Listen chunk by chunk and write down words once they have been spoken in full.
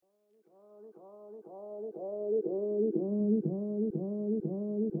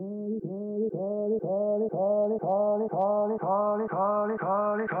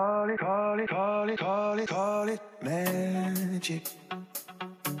magic.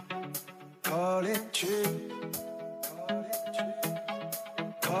 Call it true.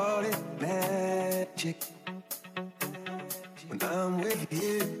 Call it magic. When I'm with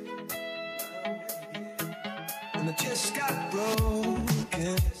you, and I just got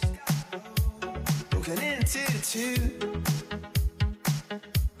broken into two.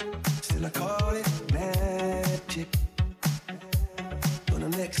 Still I call it magic when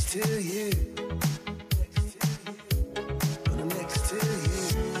I'm next to you. When I'm next to you.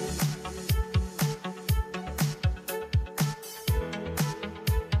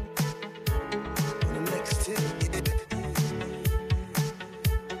 When I'm next to you.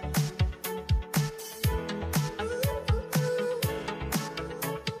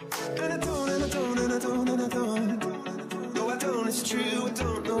 And I don't. No, I don't, it's true. I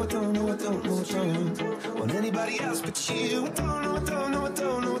don't want anybody else but you. I don't.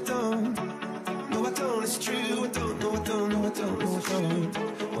 No, I don't, it's true. I don't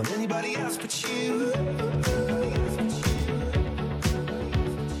want anybody else but you.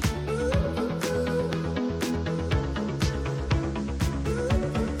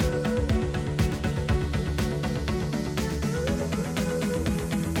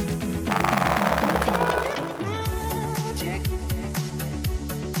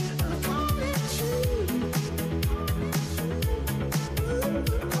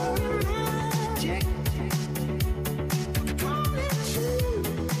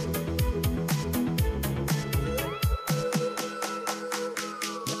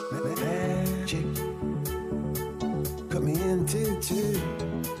 Cut me into two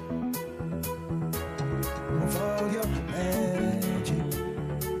of all your magic.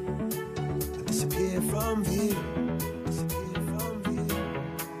 I disappear from view,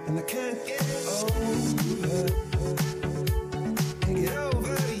 and I can't get over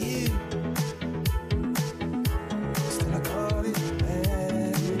you. Still I call it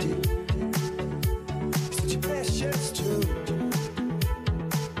magic. It's such a precious truth.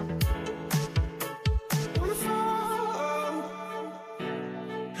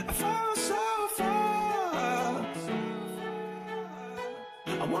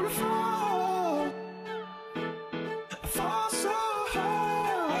 I wanna fall so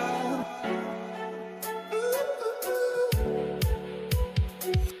hard.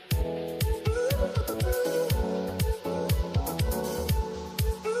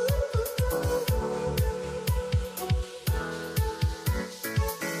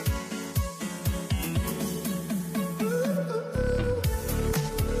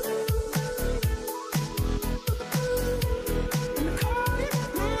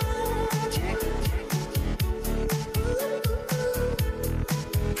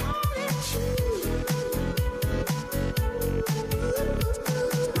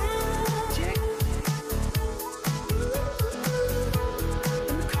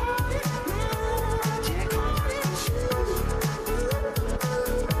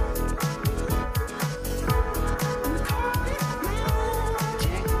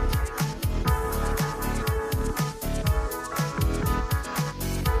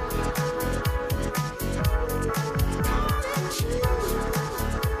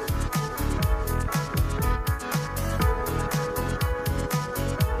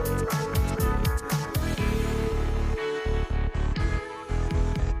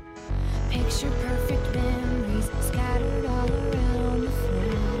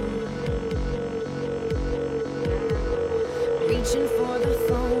 Reaching for the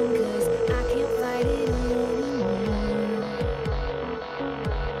phone, 'cause I can't fight it anymore.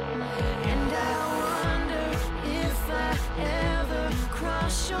 And I wonder if I ever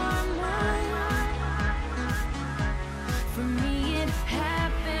cross your mind. For me it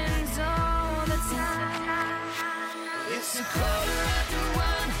happens all the time. It's a quarter after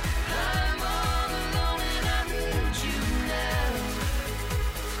one, I'm all alone and I need you now.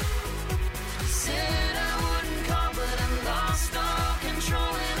 Said I wouldn't call, but I'm lost all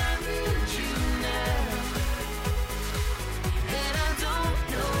control and I need you now. And I don't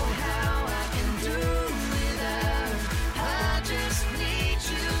know how I can do without. I just need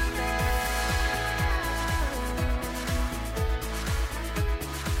you now.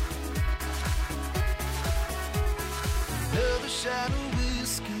 Another shot of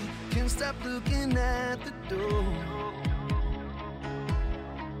whiskey, can't stop looking at the door.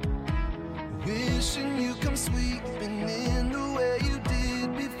 Wishing you come sweeping in the way you did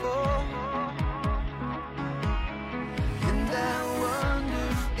before. And I wonder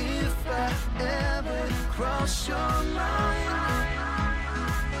if I ever cross your mind.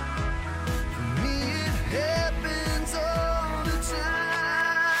 For me it happens all the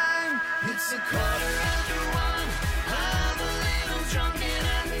time. It's a quarter after one, I'm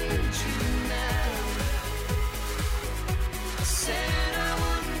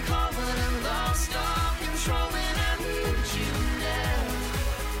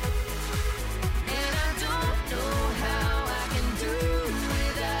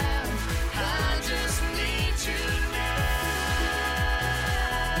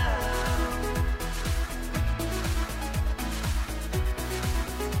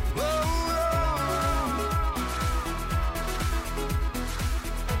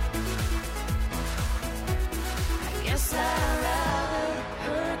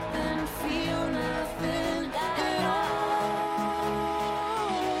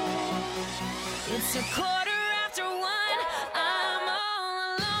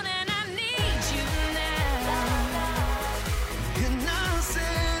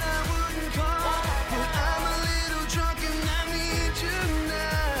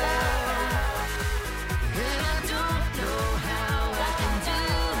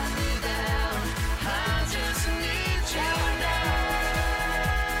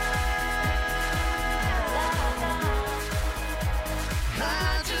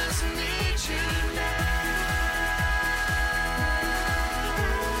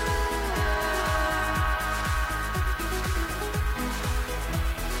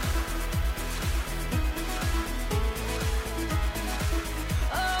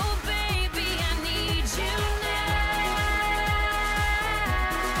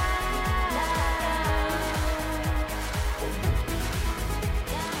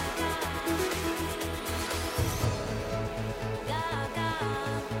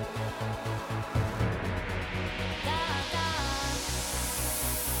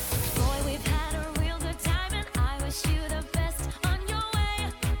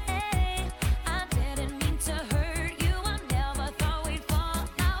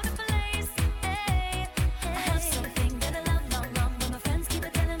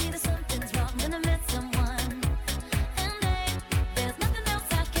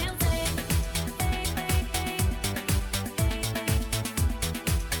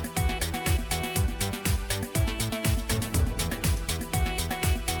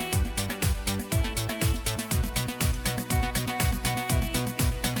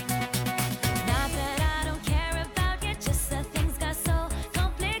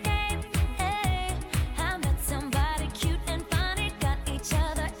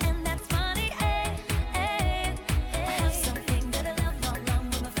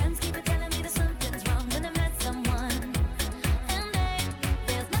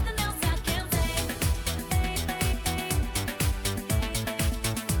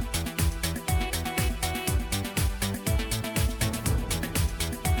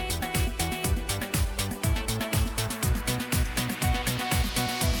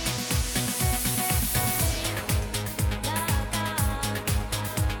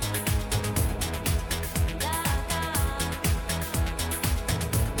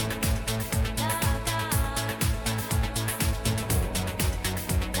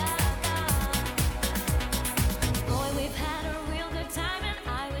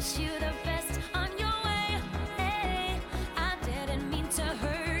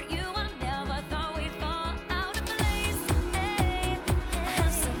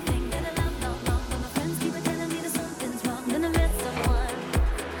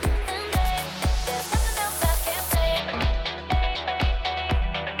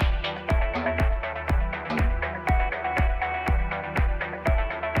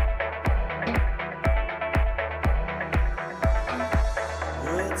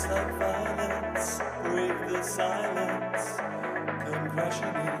Words like violence break the silence, come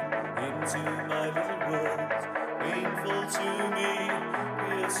crashing into my little world. Painful to me,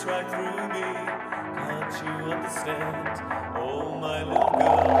 pierce right through me. Can't you understand? Oh, my little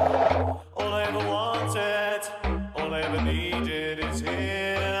girl. All I ever wanted, all I ever needed is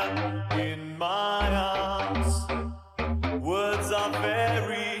here in my arms. Words are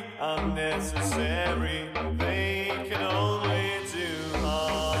very unnecessary. They can only do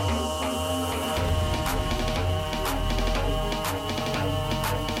harm.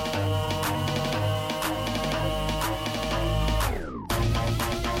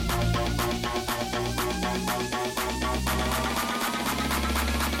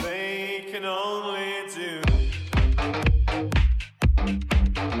 They can only do.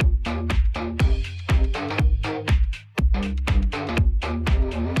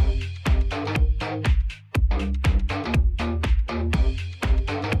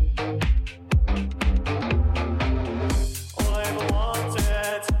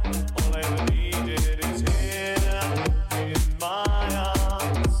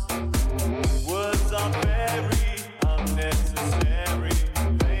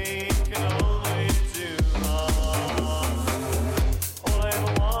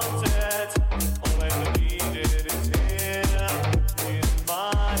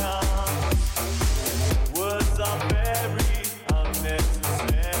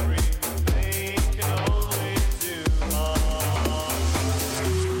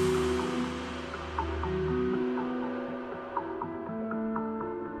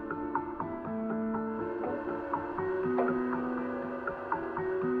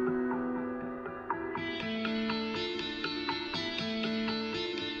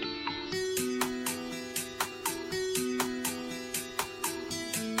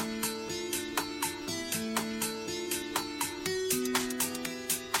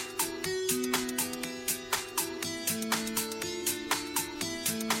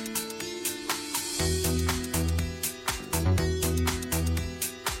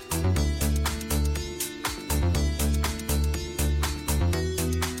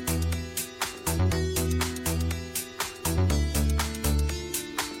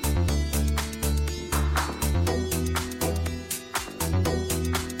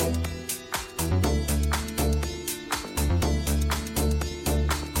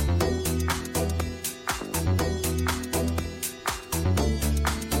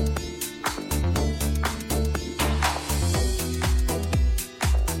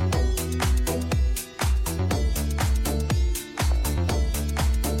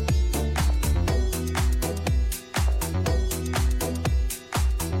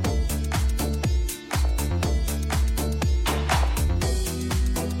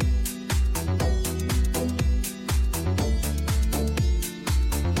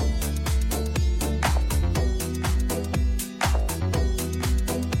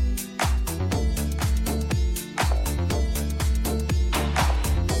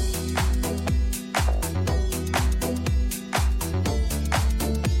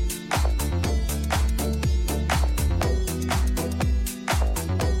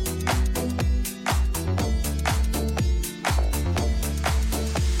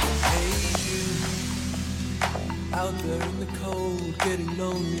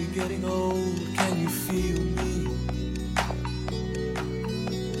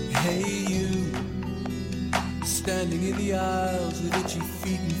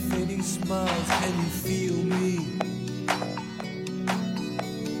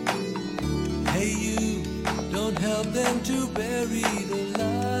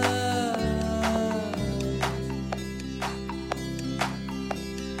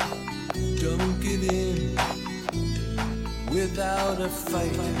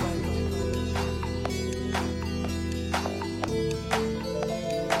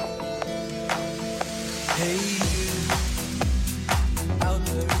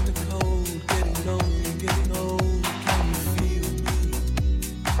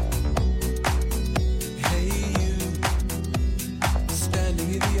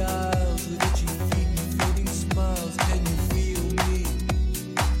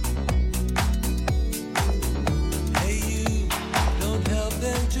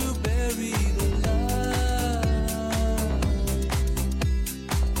 To bear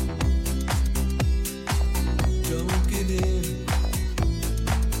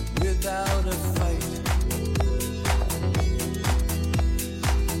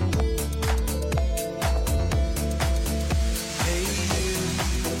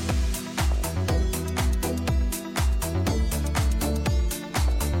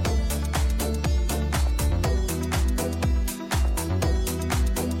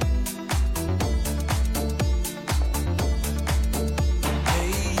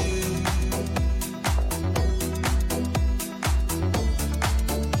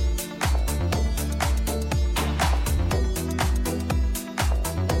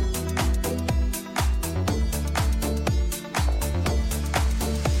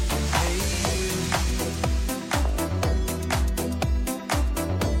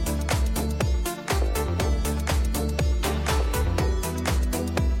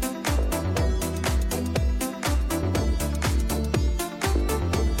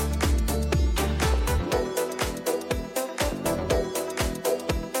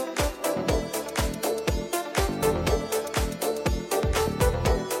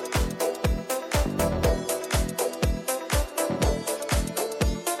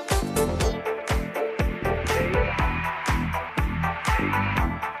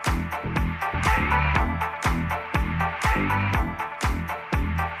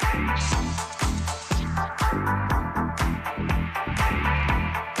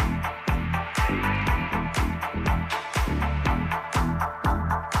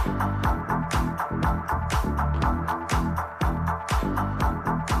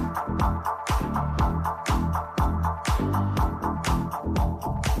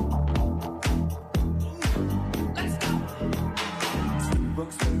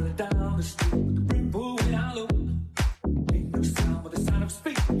the street with the brim pull way down low. Ain't no sound but the sound of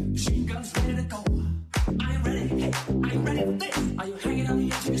speed. Machine guns ready to go. Are you ready? Hey, are you ready for this? Are you hanging on the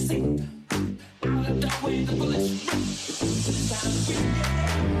edge of your seat? Out of the way, the bullets rip. The sound of speed, yeah.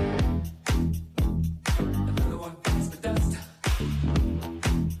 Another one bites the dust.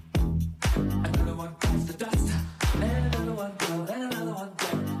 Another one bites the dust. And another one down, and another one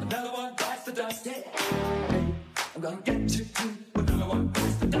down. Another one bites the dust, yeah. Hey, I'm gonna get you too. Another one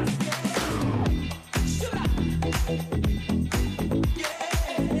bites the dust, yeah. Shoot up. Yeah.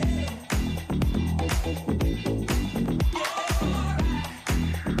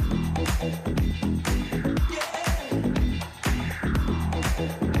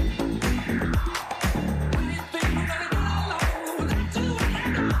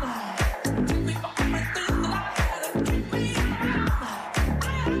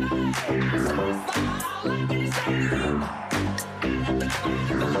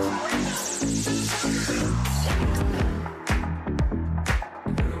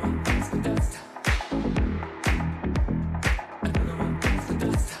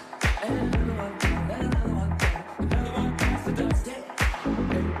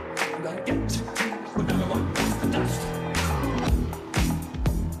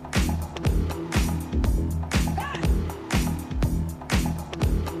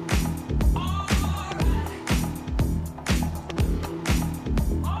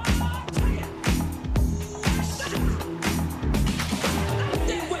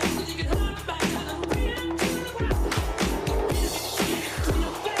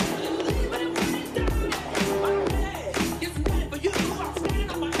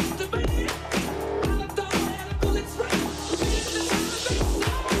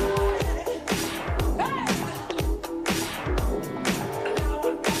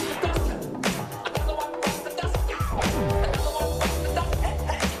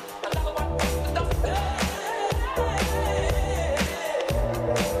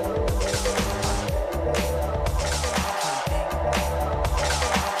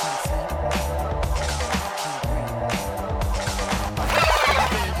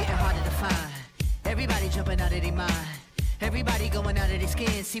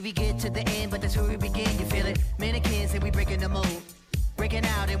 See, we get to the end, but that's where we begin, you feel it? Mannequins and we breaking the mold. Breaking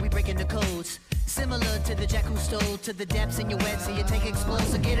out and we breaking the codes. Similar to the jack who stole to the depths in your web, so you take explode,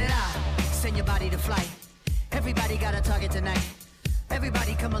 so get it out. Send your body to flight. Everybody got a target tonight.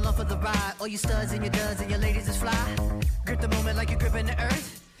 Everybody come along for the ride. All you studs and your duds and your ladies is fly. Grip the moment like you're gripping the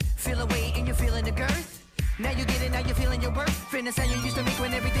earth. Feel a weight and you're feeling the girth. Now you get it, now you're feeling your worth. Fitness how you used to make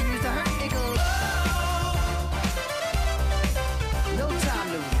when everything used to hurt. It goes, no time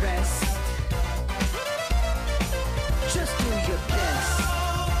to rest. Just do your best.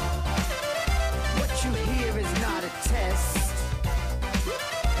 What you hear is not a test.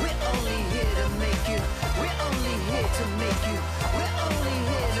 We're only here to make you. We're only here to make you. We're only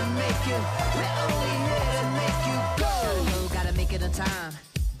here to make you. We're only here to make you go. Gotta make it on time.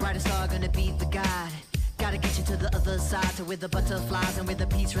 Brightest star gonna be the guide. Gotta get you to the other side, to where the butterflies and where the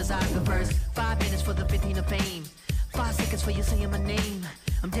peace resides. But first, 5 minutes for the 15 of fame. 5 seconds for you saying my name.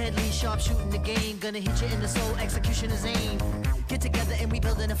 I'm deadly sharp shooting the game. Gonna hit you in the soul, executioner's aim. Get together and we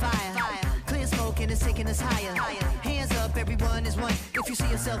building a fire. Clear smoke and it's taking us higher. Hands up, everyone is one. If you see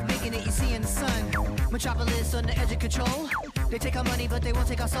yourself making it, you see in the sun. Metropolis on the edge of control. They take our money, but they won't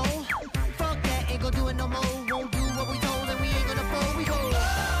take our soul. Fuck that, ain't gonna do it no more. Won't do what we told and we ain't gonna fold. We go.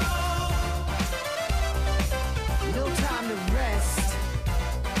 No time to rest.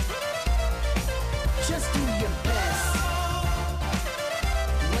 Just do your best.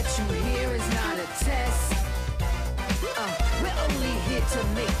 What you hear is not a test. We're only here to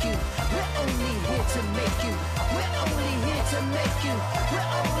make you. We're only here to make you. We're only here to make you. We're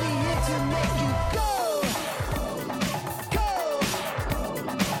only here to make you go. Go.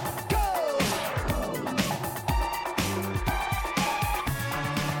 Go.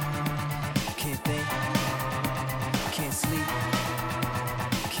 Can't think. Can't sleep.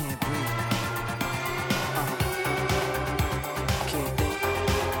 Can't breathe. Can't think.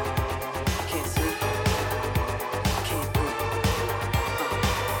 Can't sleep. Can't breathe.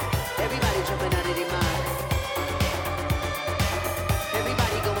 Everybody jumping out of their mind.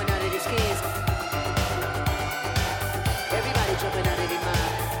 Everybody going out of their skins.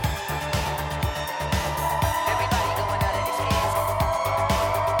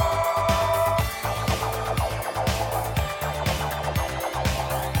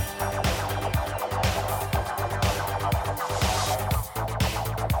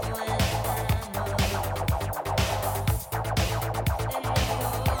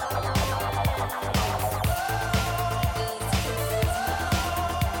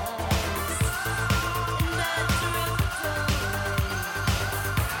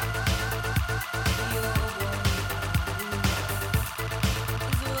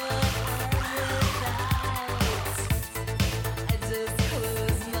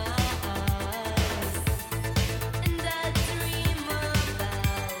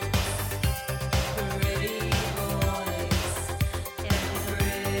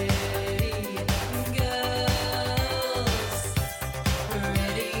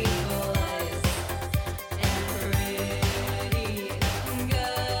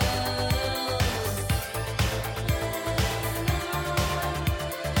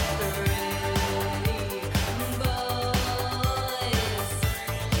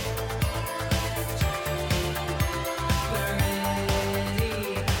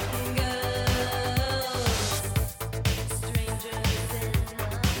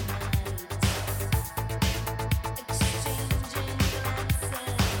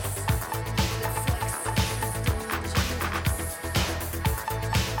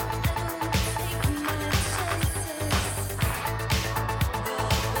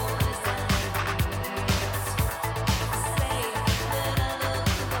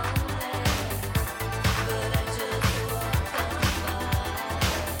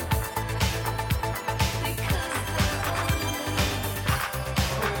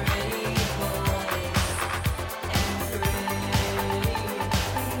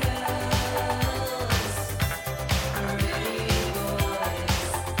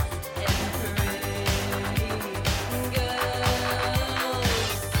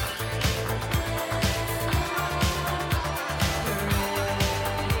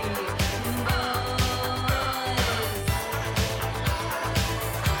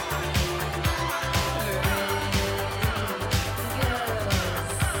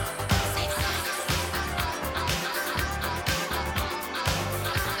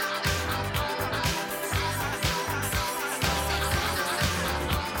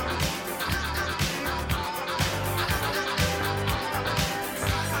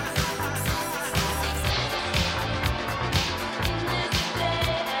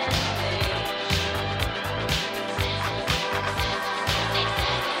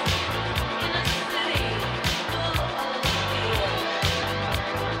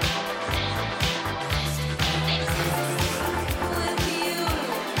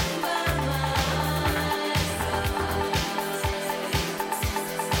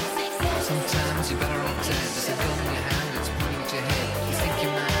 Sometimes you're better off dead. There's a gun in your hand, it's pointing at your head. You think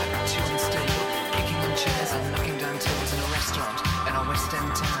you're mad, but you're unstable. Kicking on chairs and knocking down tables in a restaurant in our West End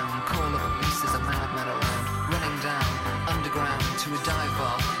town. Call up the police, there's a madman around. Running down, underground, to a dive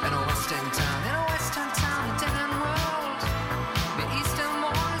bar in our West End town. In our West End town, a dead end world. The Eastern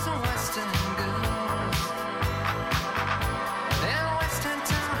boys and West End girls. In our West End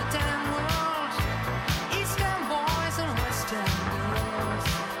town, a dead end world. Eastern boys and West End girls.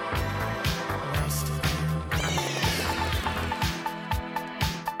 West End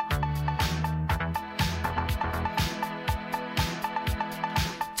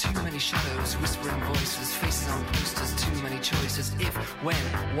shadows, whispering voices, faces on posters, too many choices. If, when,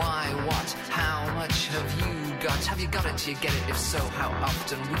 why, what, how much have you got? Have you got it? Do you get it? If so, how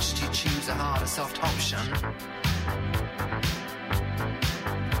often? Which do you choose, a hard or soft option?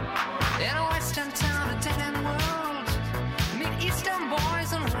 In a western town, a dead-end world, meet eastern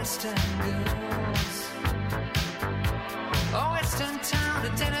boys and western girls. A western town, a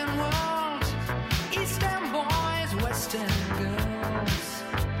dead-end world, eastern boys, western girls.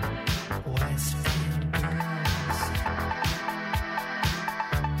 West End girls.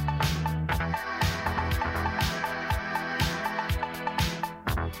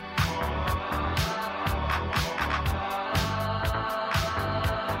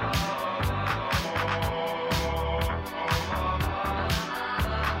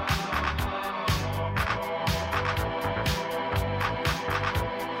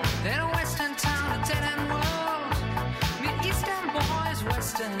 In a western town, a dead-end world, meet eastern boys,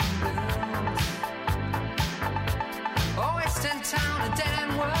 western girls. Oh, western town, a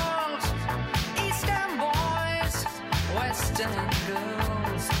dead-end world, eastern boys, western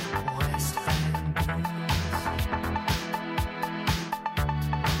girls, west end girls.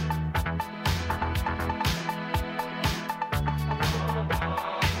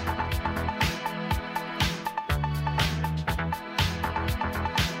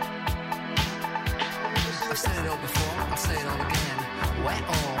 I've said it all before, I'll say it all again. We're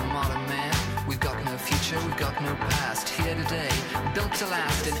all modern men. We've got no future, we've got no past. Here today, built to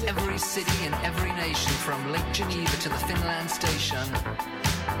last in every city, in every nation, from Lake Geneva to the Finland station.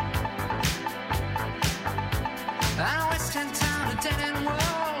 Our western town, a dead-end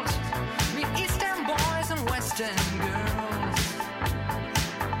world, meet eastern boys and western girls.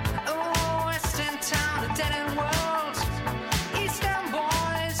 Oh, western town, a dead-end world, eastern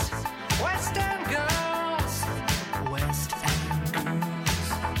boys, western girls, west end girls.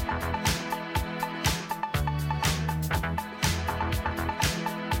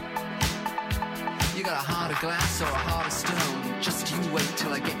 You got a heart of glass or a heart of stone. Just you wait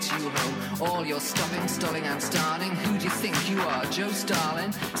till I get to you home. All your stopping, stalling and starting. Who do you think you are, Joe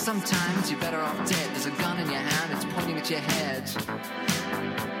Starlin? Sometimes you're better off dead. There's a gun in your hand, it's pointing at your head.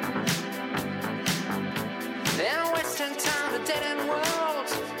 In a western town, a dead-end world,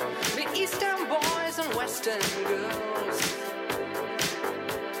 meet eastern boys and western girls.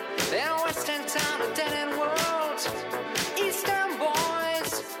 In a western town, a dead-end world, eastern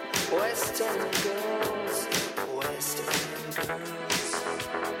boys, western girls, western girls.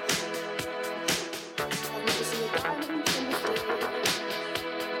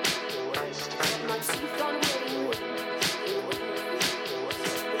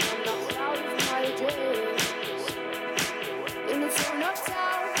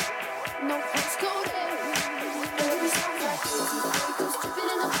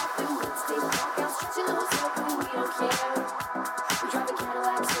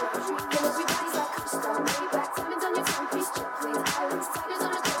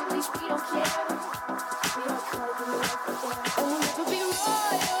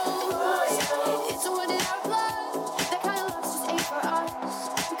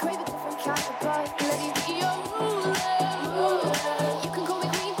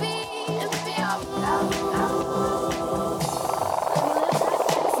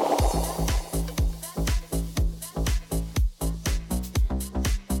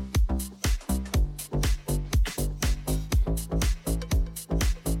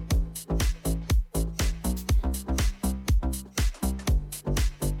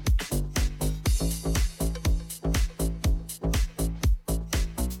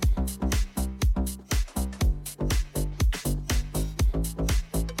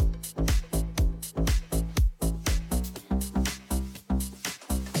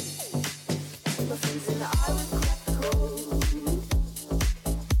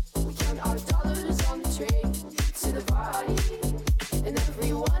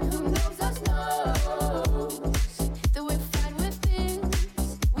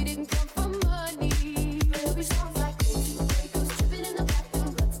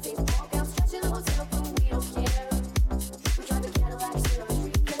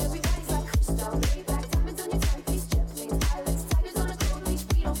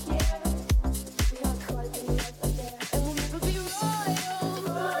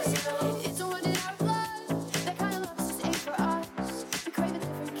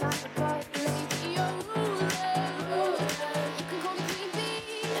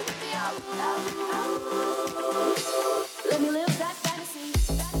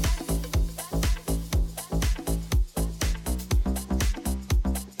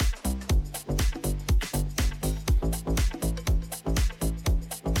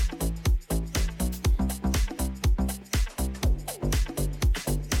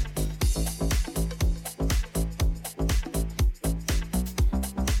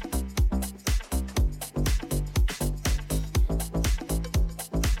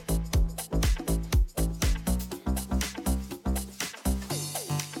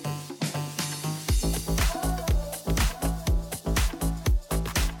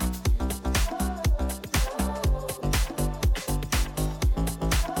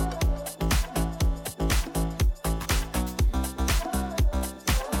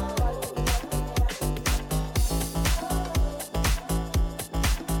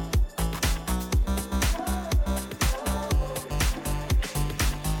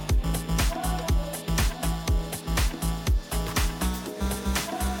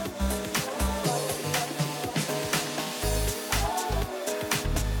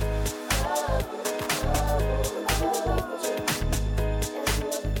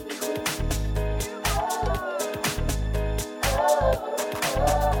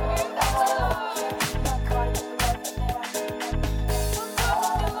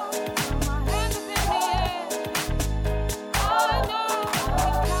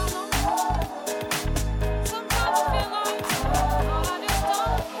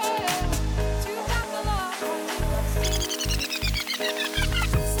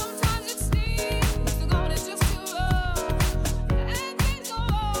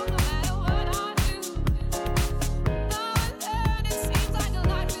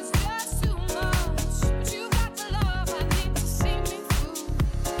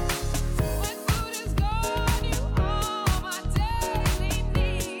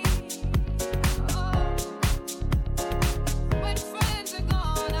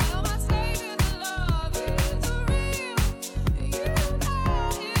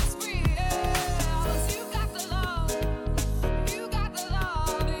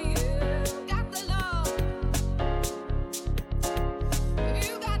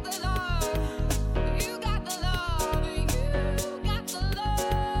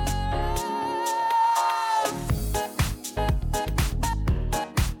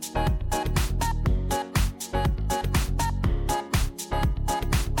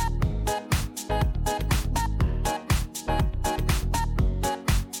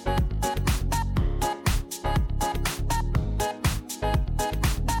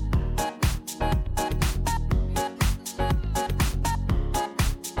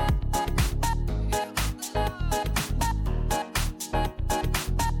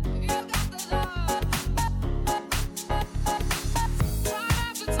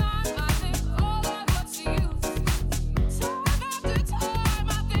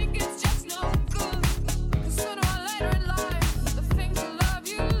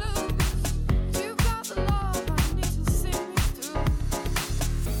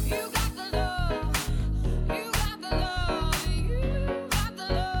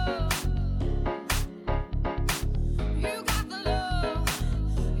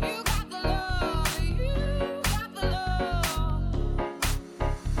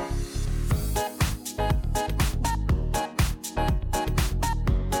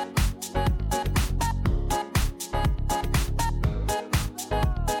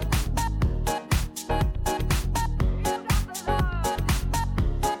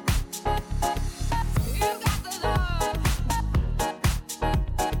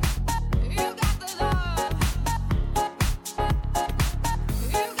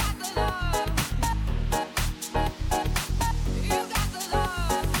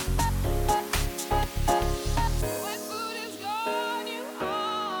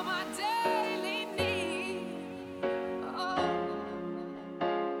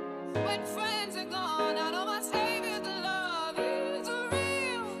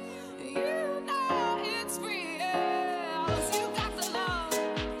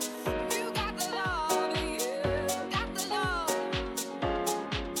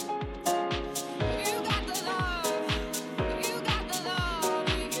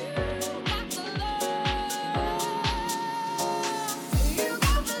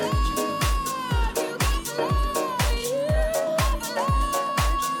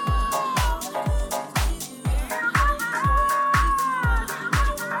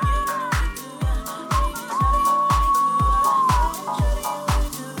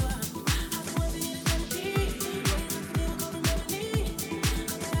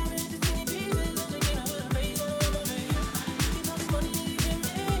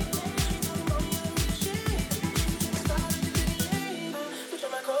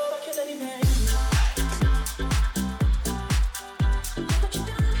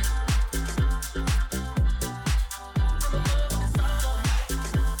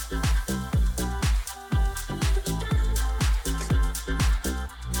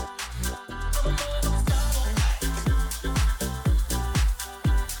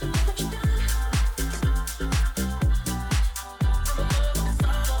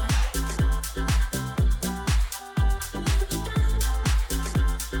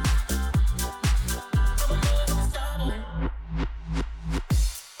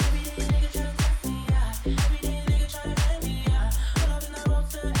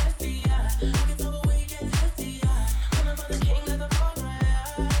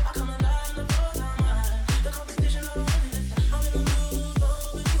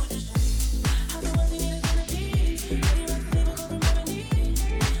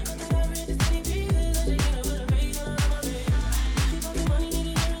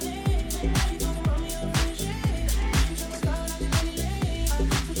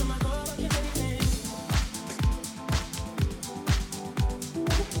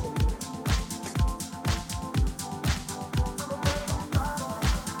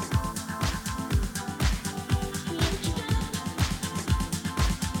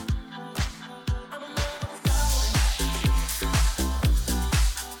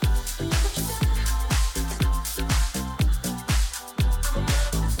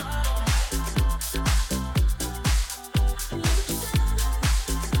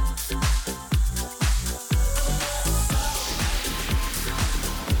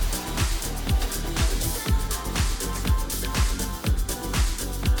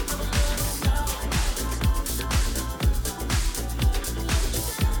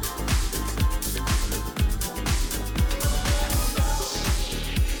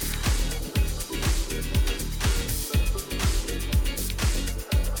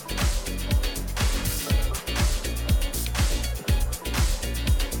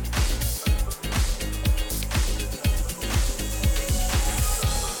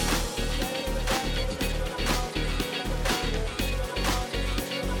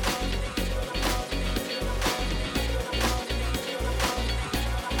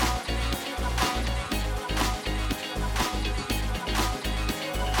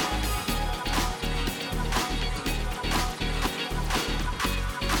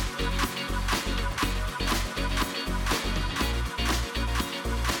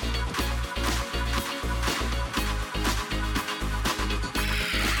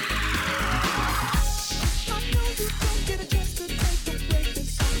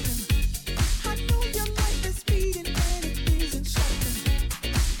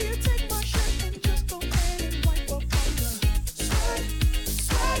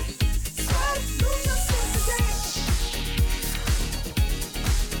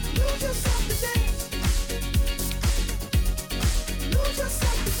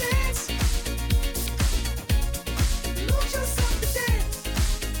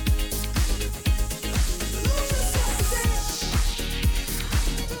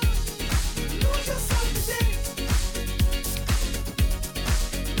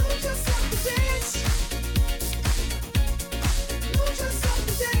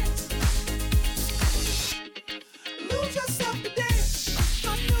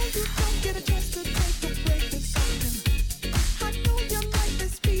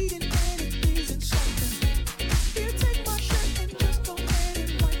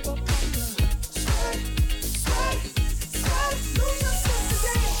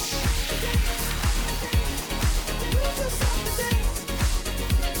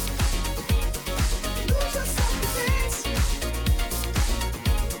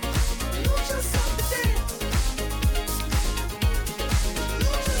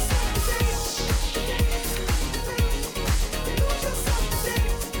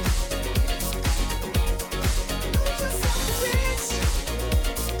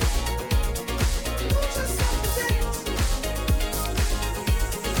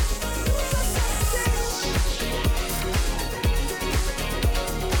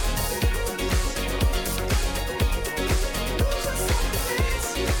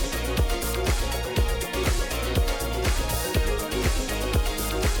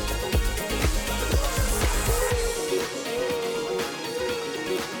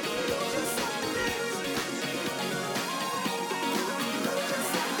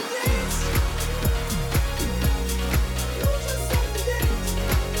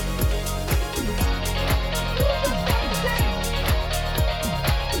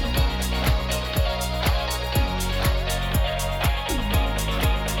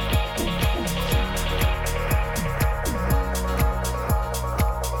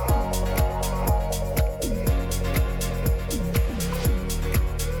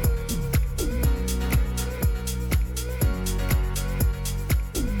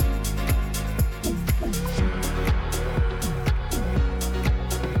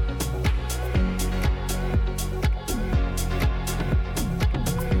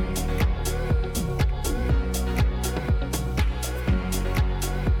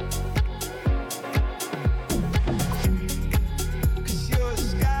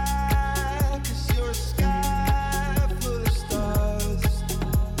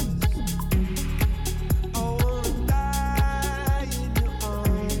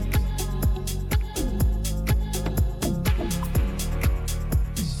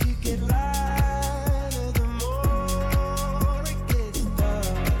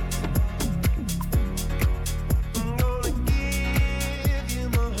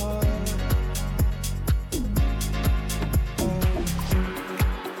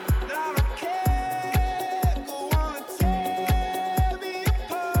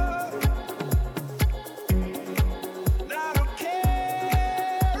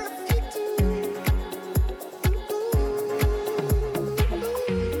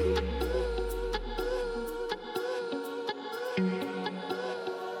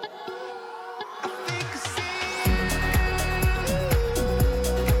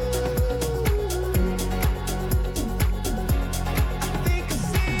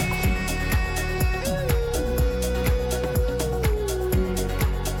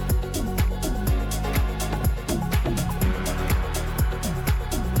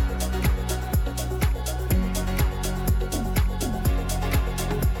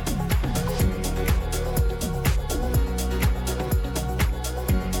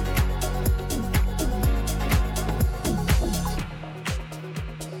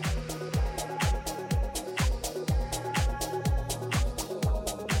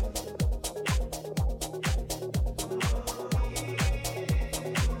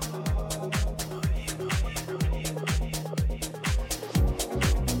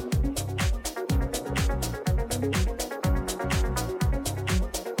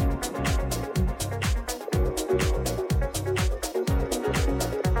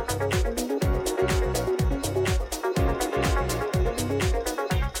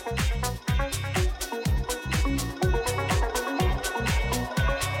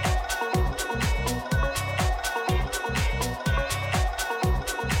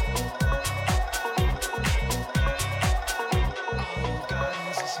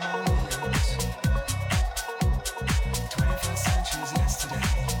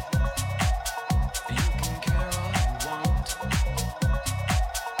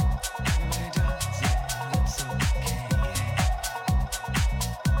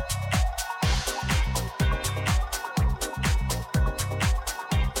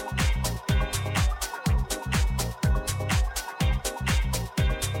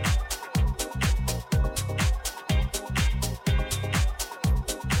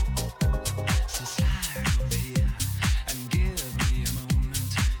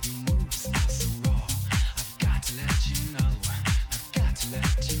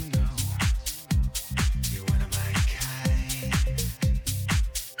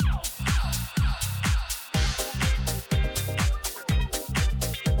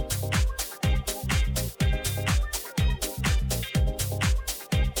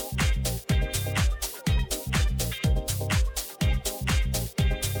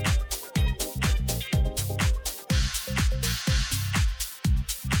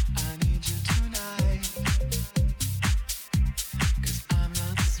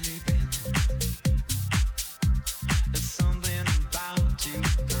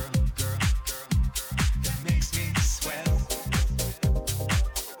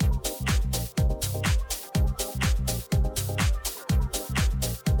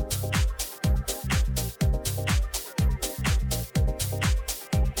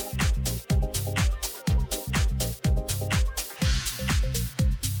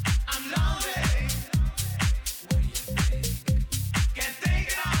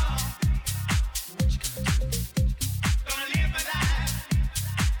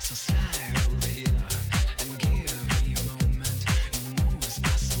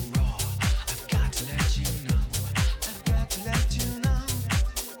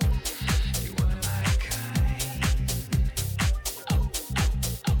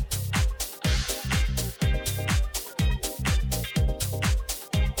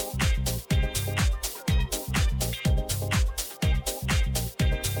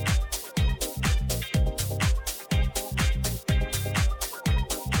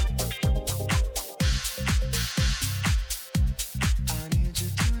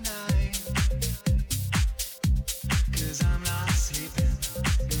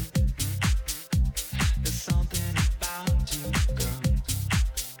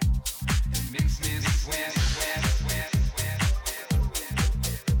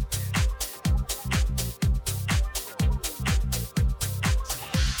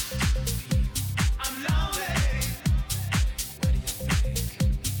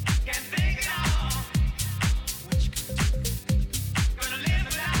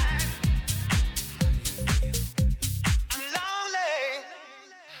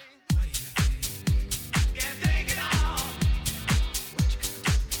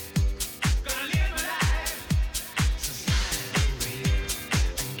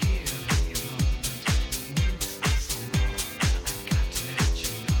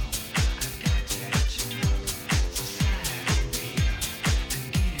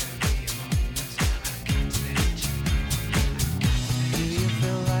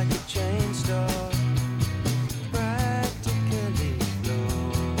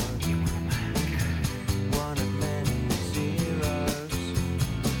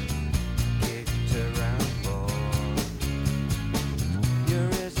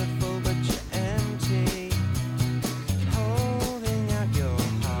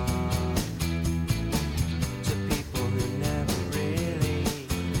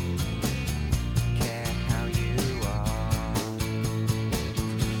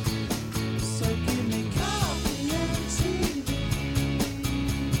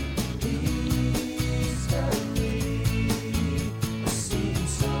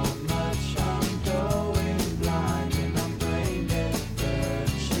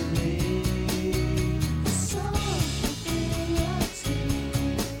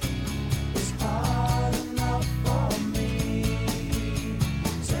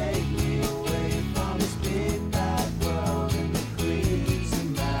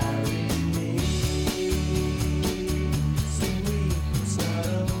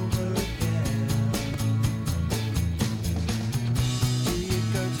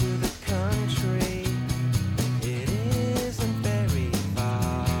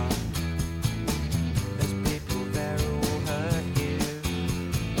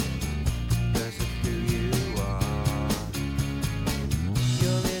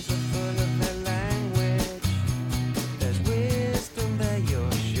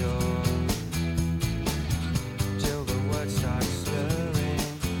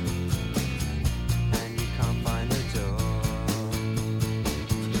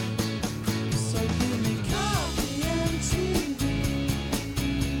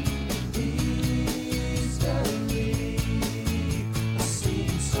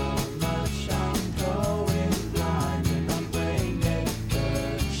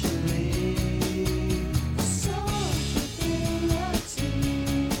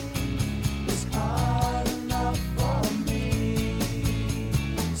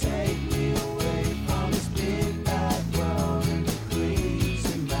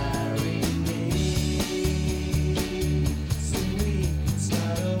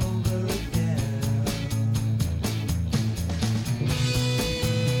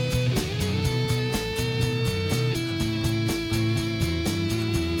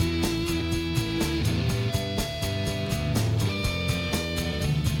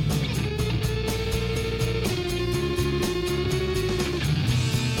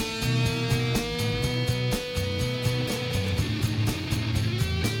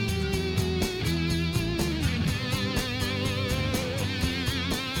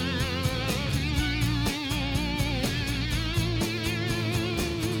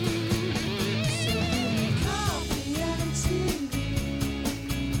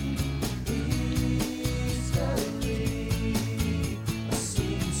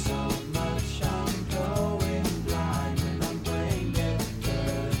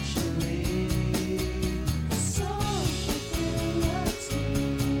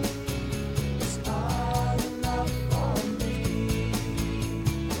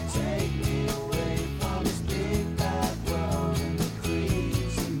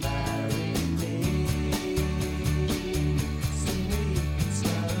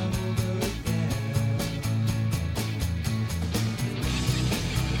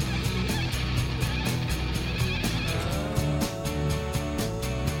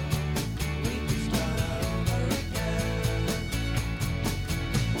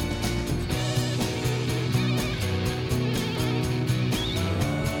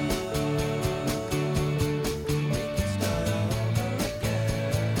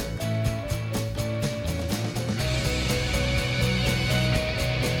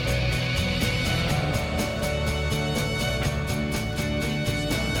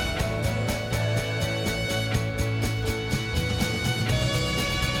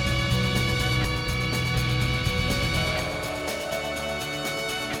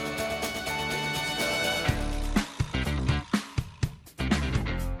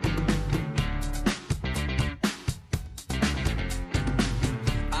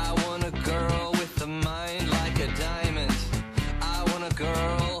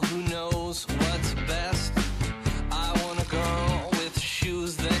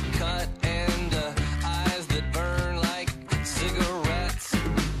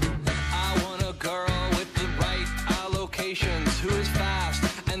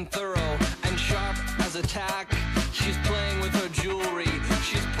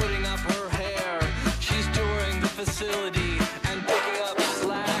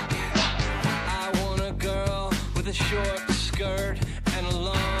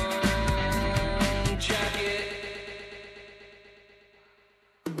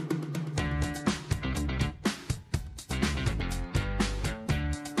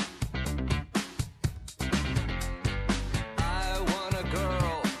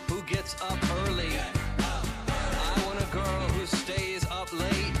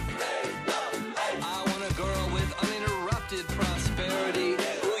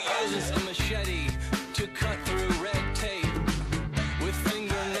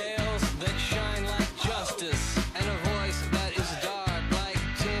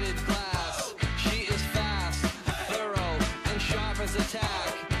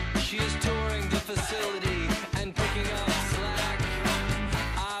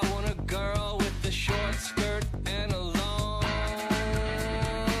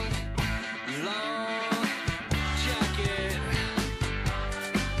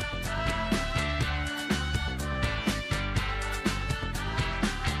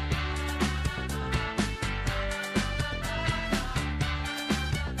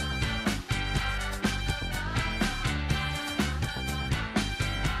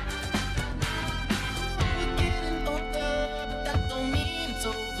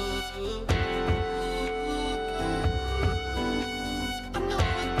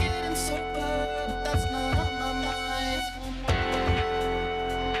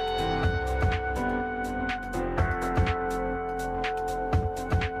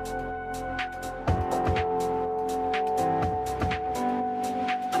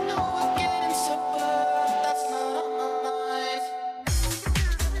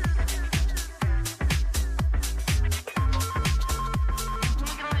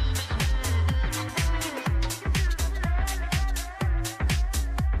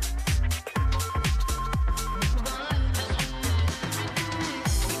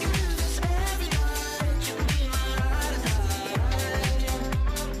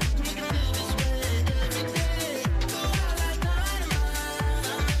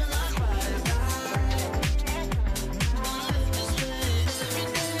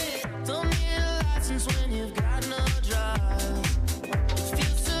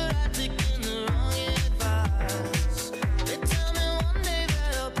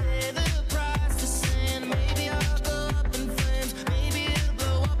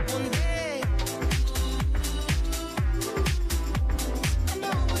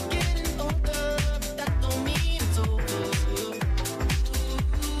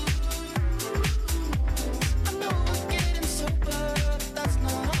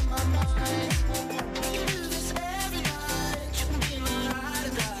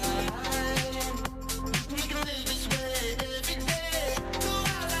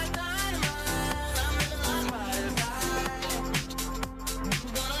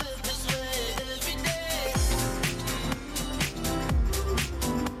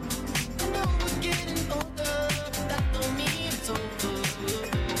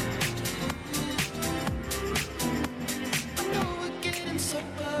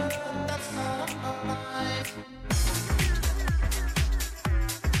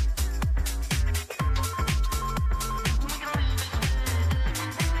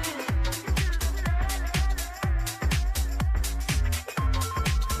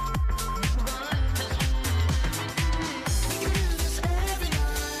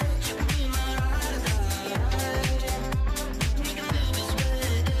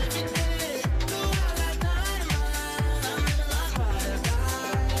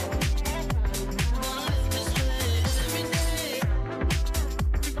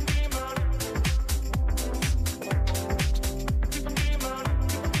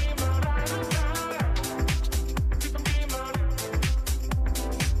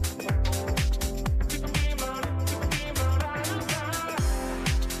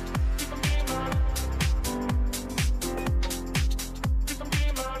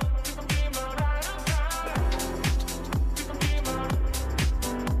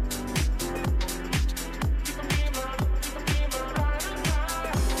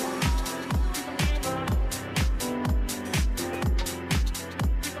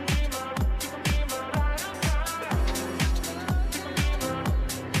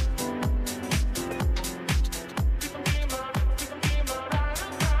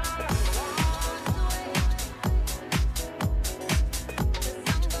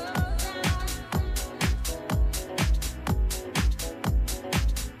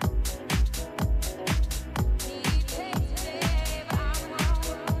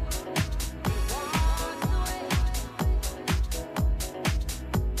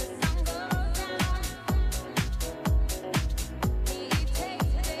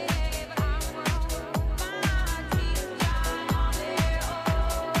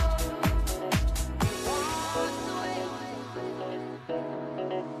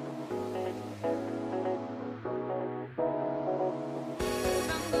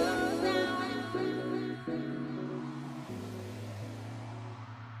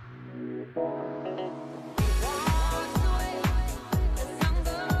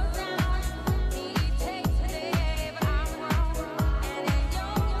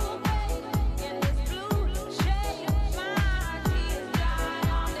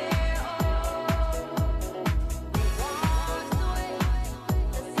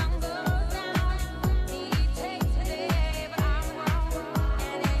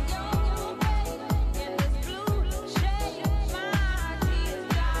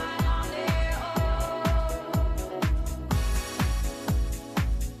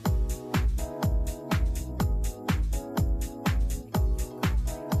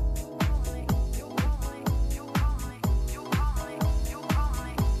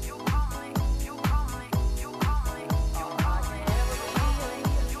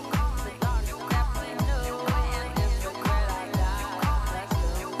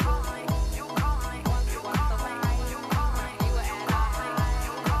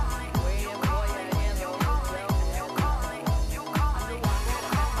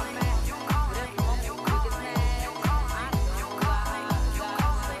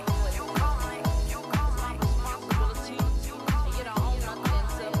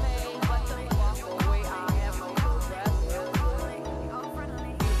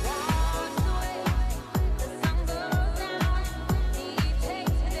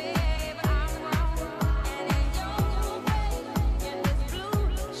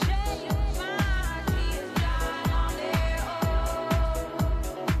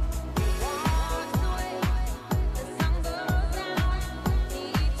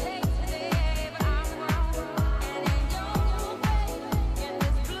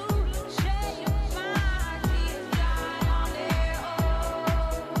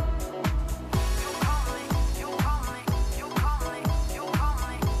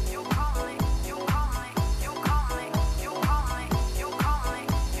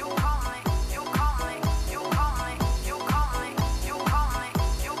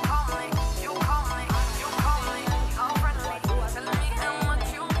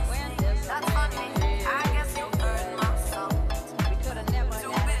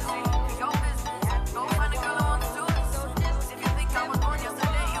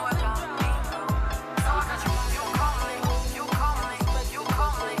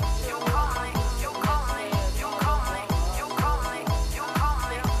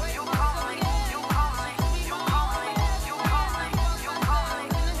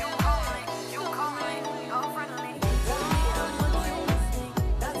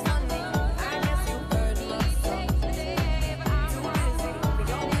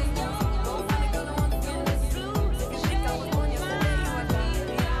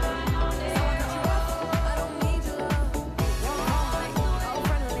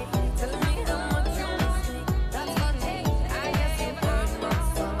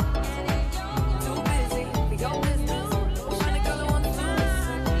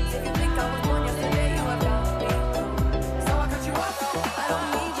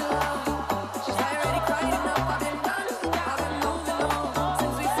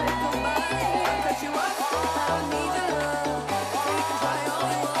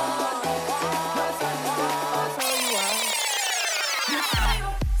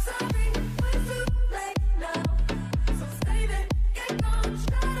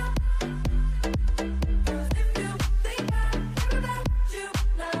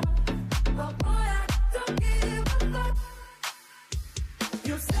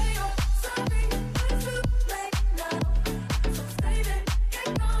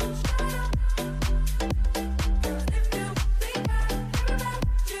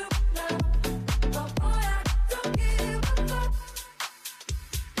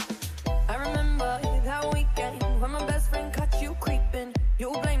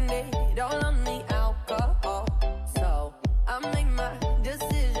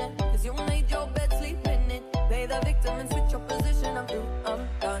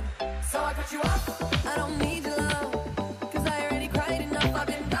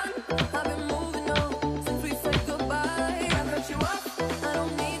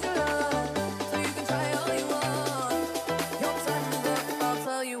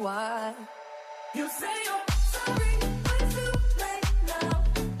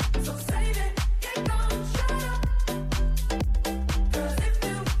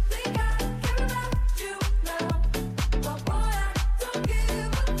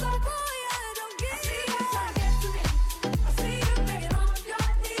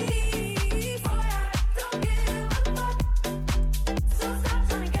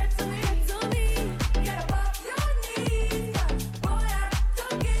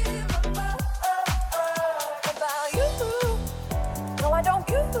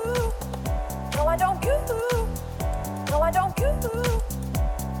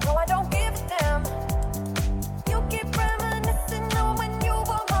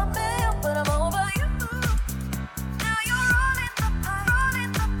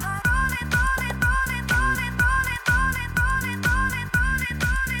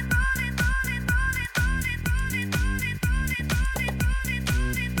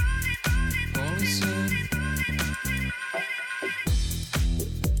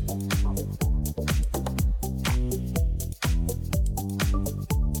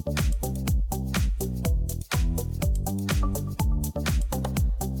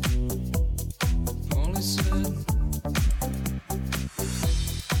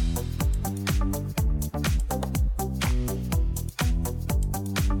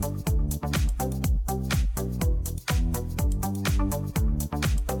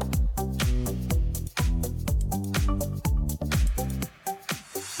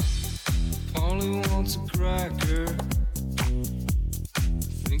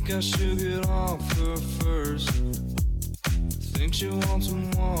 I should get off her first. Think she wants some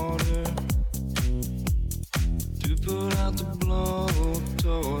water to put out the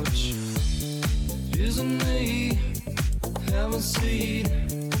blowtorch. Isn't me, have a seat.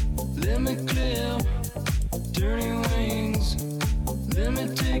 Let me clip dirty wings. Let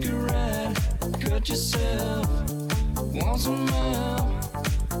me take a ride. Cut yourself. Want some help?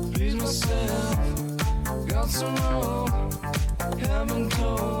 Please myself. Got some rope. Haven't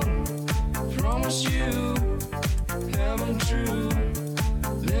told. Promise you. Haven't true.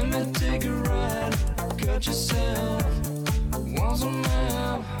 Let me take a ride. Cut yourself. Want some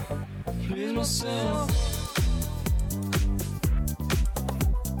help? Please myself.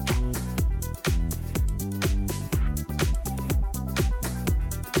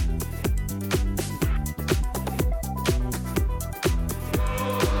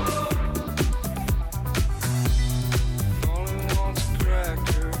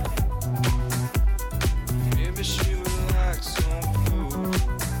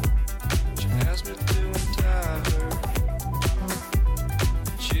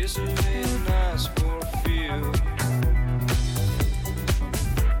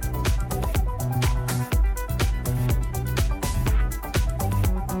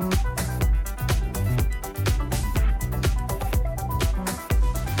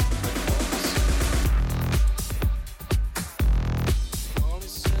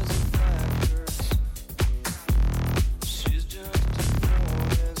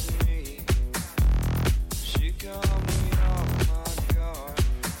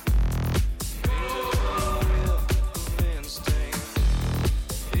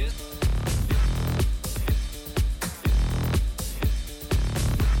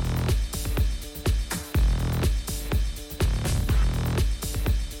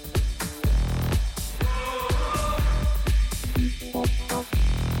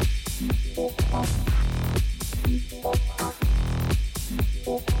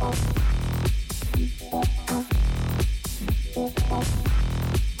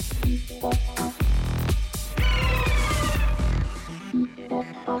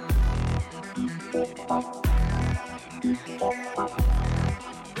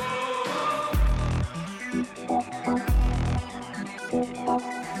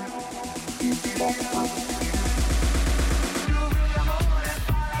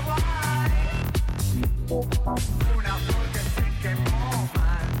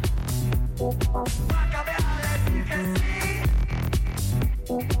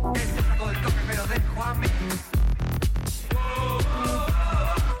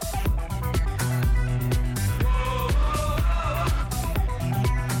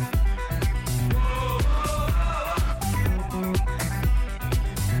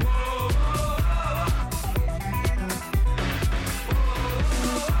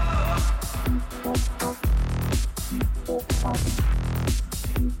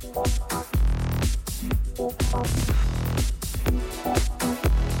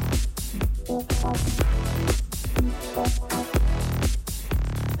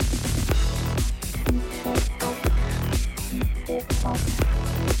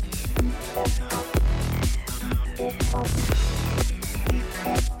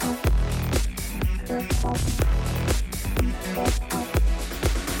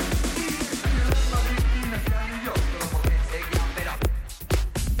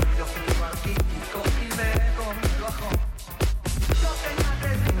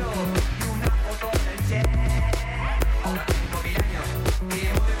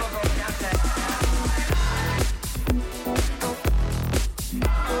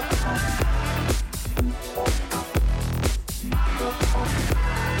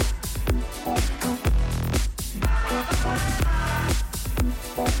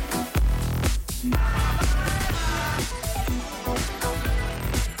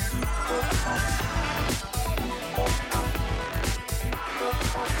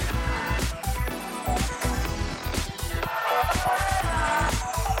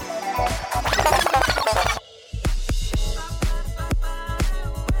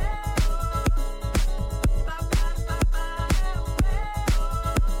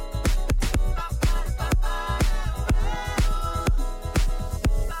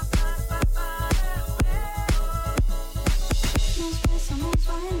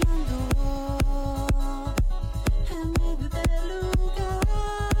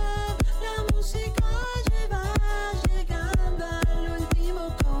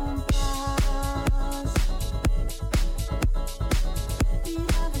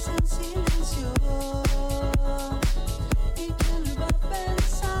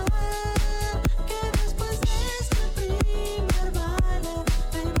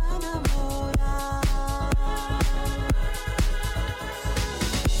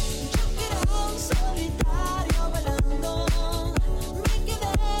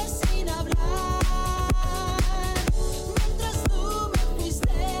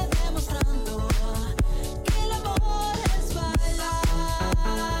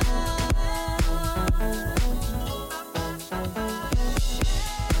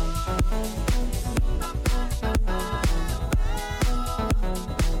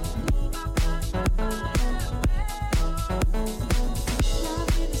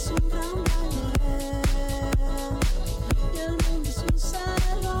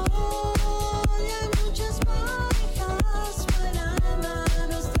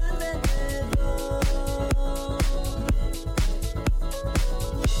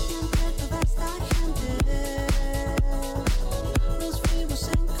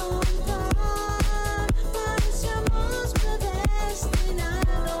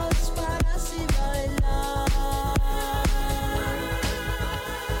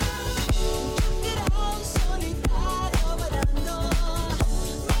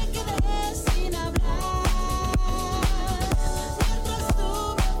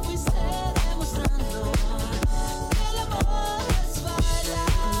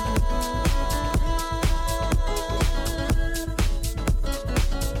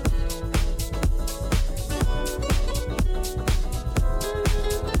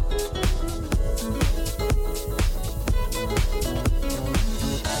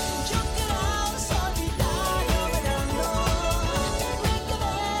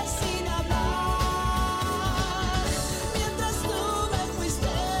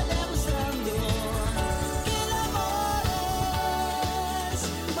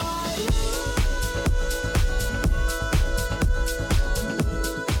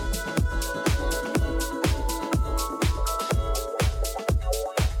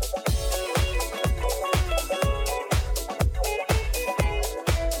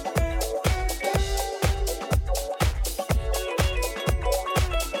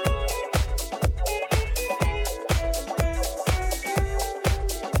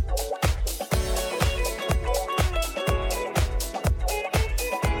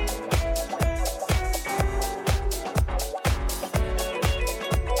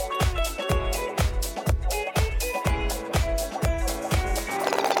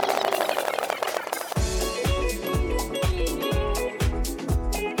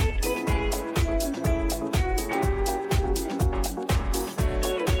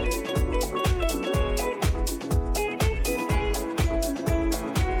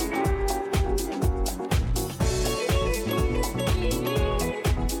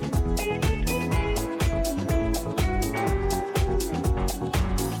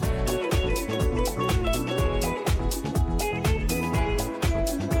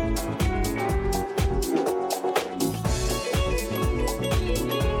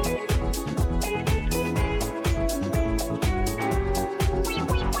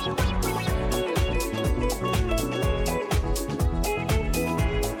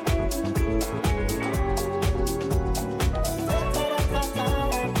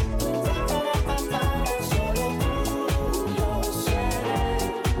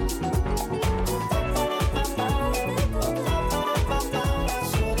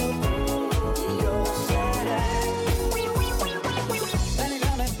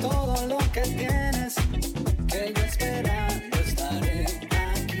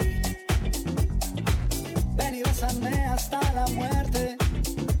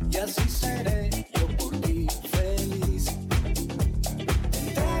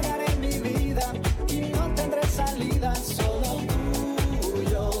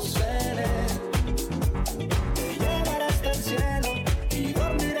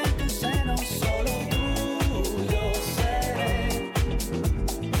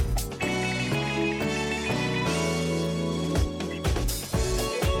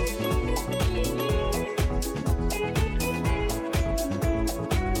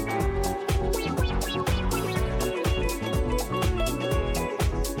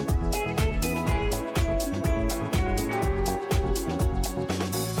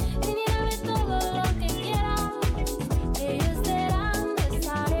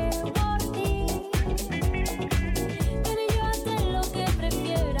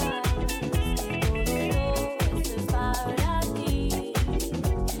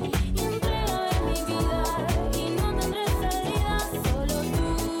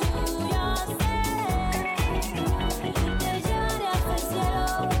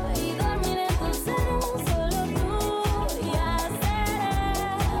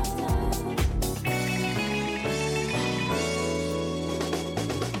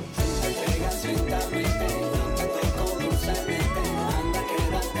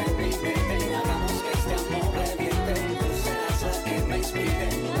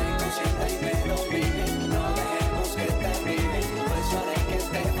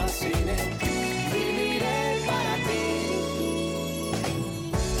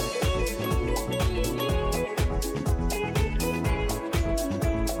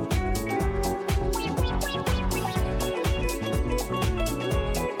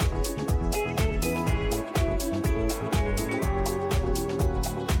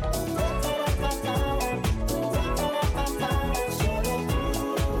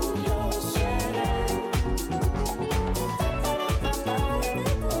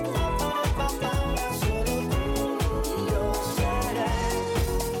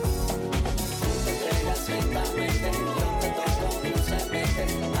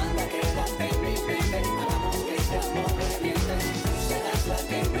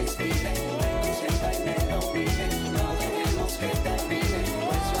 inspire, me consienta y me domine. No dejemos que termine,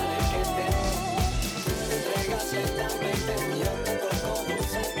 pues vale que te entregas lentamente, yo te toco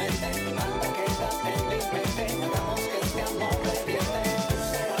dulcemente. Anda, quédate en mi mente, hagamos que este amor reviente. Tú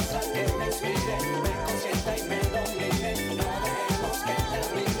serás la que me inspire, me consienta y me domine. No dejemos que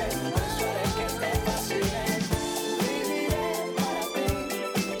termine, pues vale que te fascine. Viviré para ti,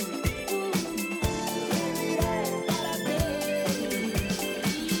 viviré para ti, viviré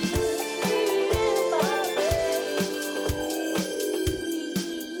para ti.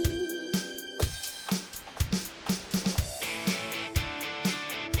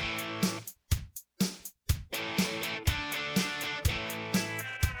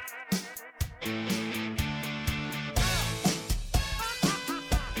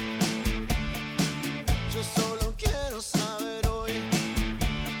 Yo solo quiero saber hoy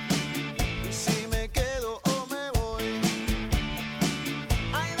si me quedo o me voy.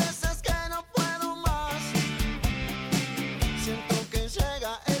 Hay veces que no puedo más, siento que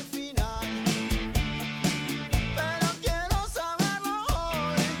llega el final, pero quiero saberlo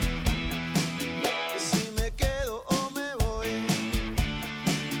hoy si me quedo o me voy.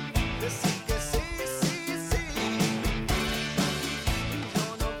 Decir que sí, sí, sí. Yo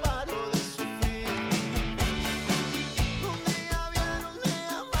no paro de sufrir. Un día bien, un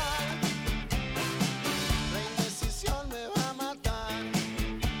día mal. La indecisión me va a matar,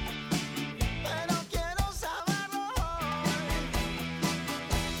 pero quiero saberlo hoy.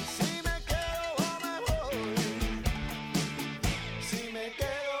 Si me quedo o me voy. Si me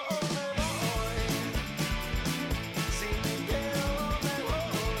quedo o me voy. Si me quedo o me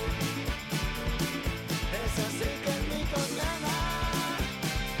voy. Es así que es mi condena.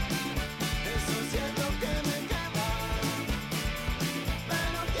 Eso siento que me quema,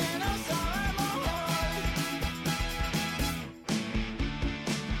 pero quiero saberlo hoy.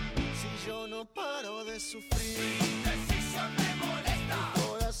 Si yo no paro de sufrir, mi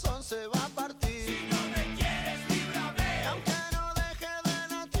corazón se va a partir. Si no me quieres, líbrame. Y aunque no deje de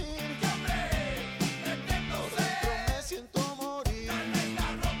latir, por dentro me siento morir. Tal vez la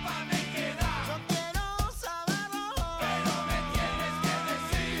ropa me queda. Yo quiero saberlo hoy, pero me tienes que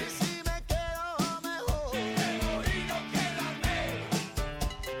decir si me quedo o me voy. Morir o quedarme.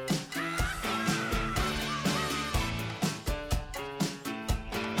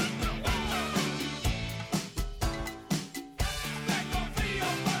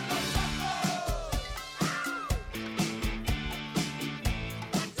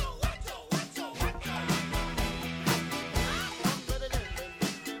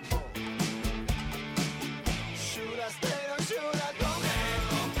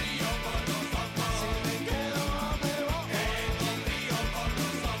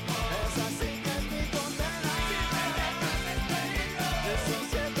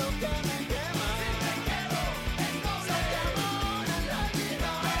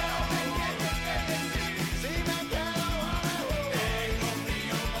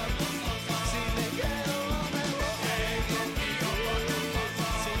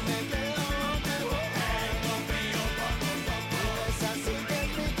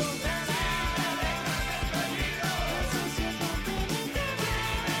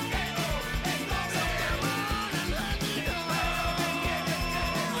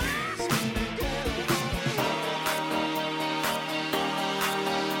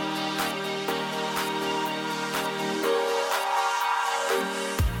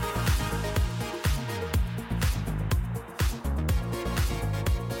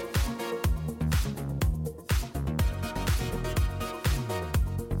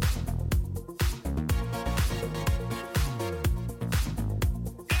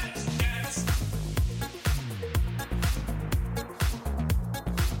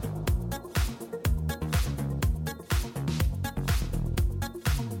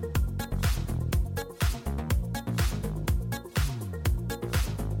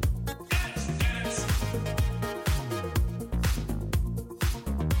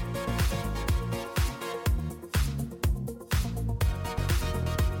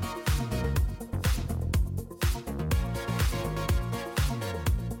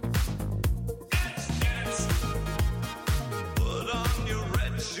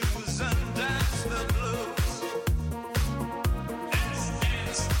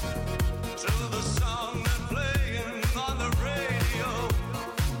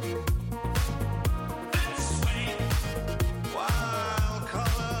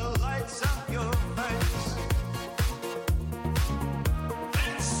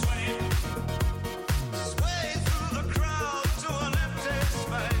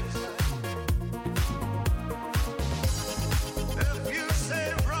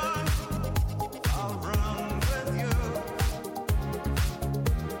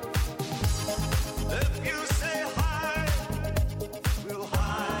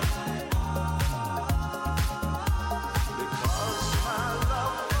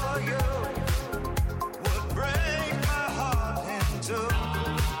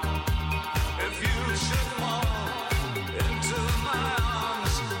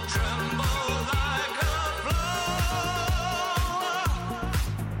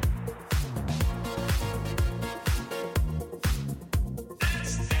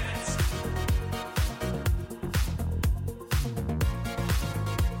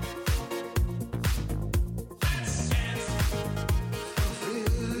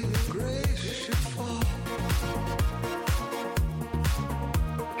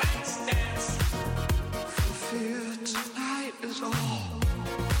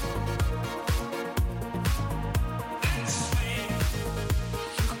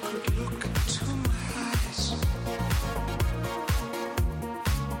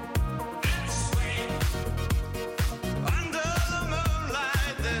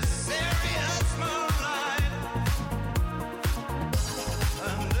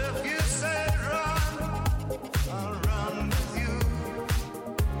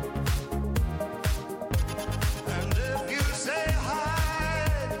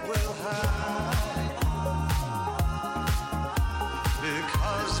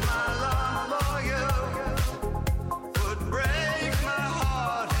 because my love for you would break my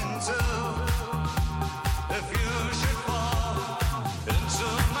heart in two. If you should fall into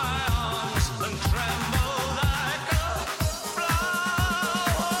my arms and tremble like a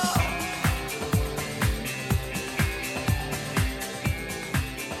flower.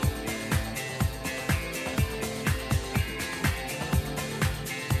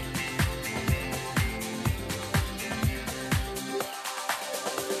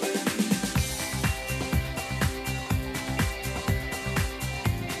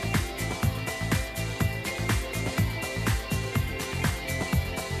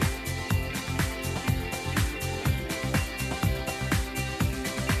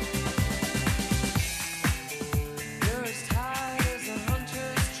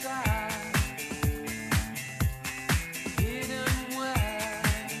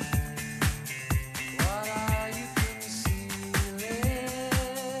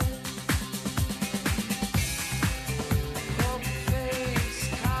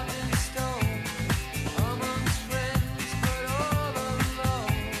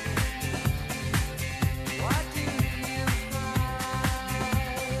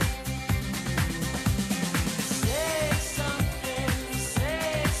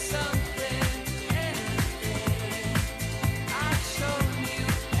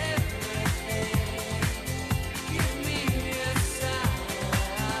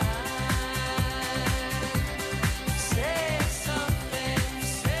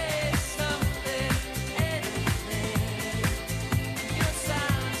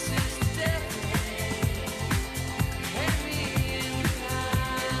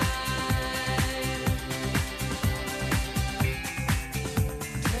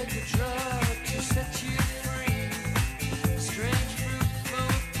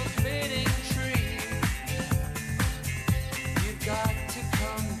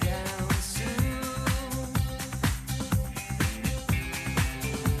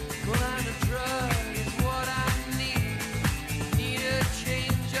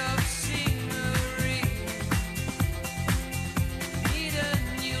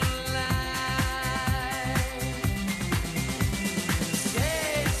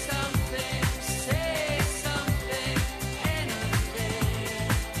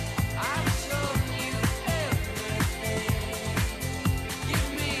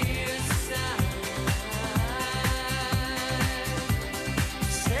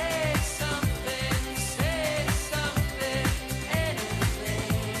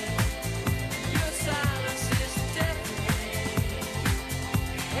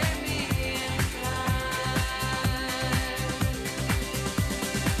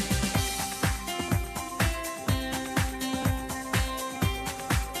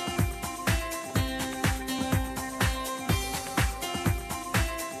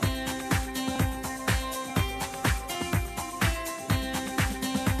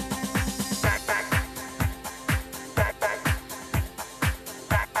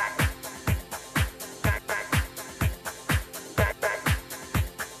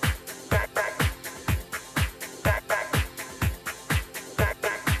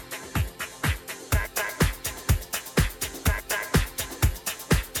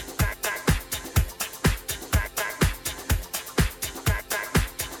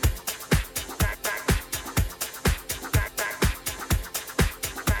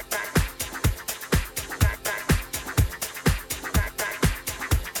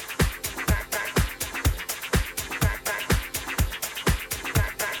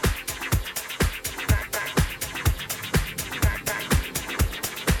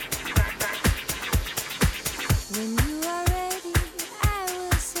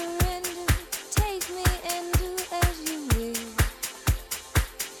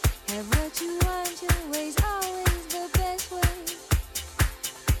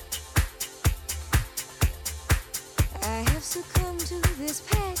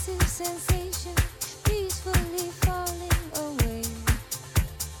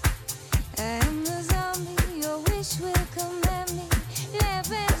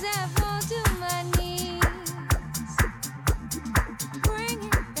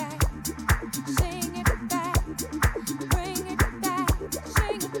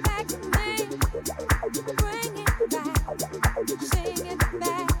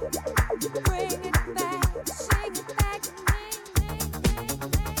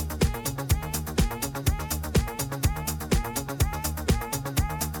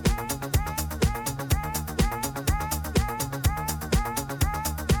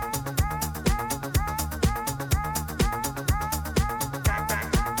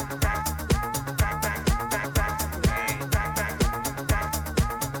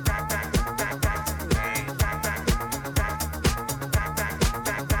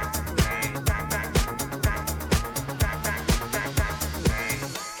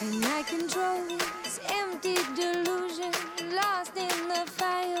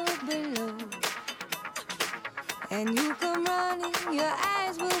 and you come running, your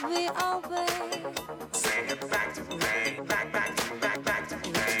eyes will be open. Sing it back to me, back to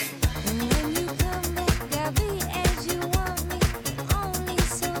me. And when you come back, I'll be as you want me, only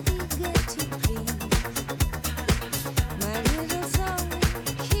so eager to please. My little song,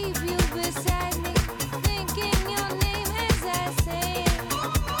 keep you beside me, thinking your name as I say it.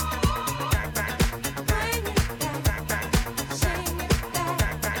 Bring it back, sing it back,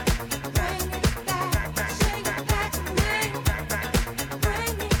 bring it back, sing it back to me.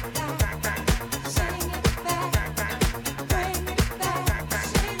 Bring it back, sing it back, bring it back, sing it back to me.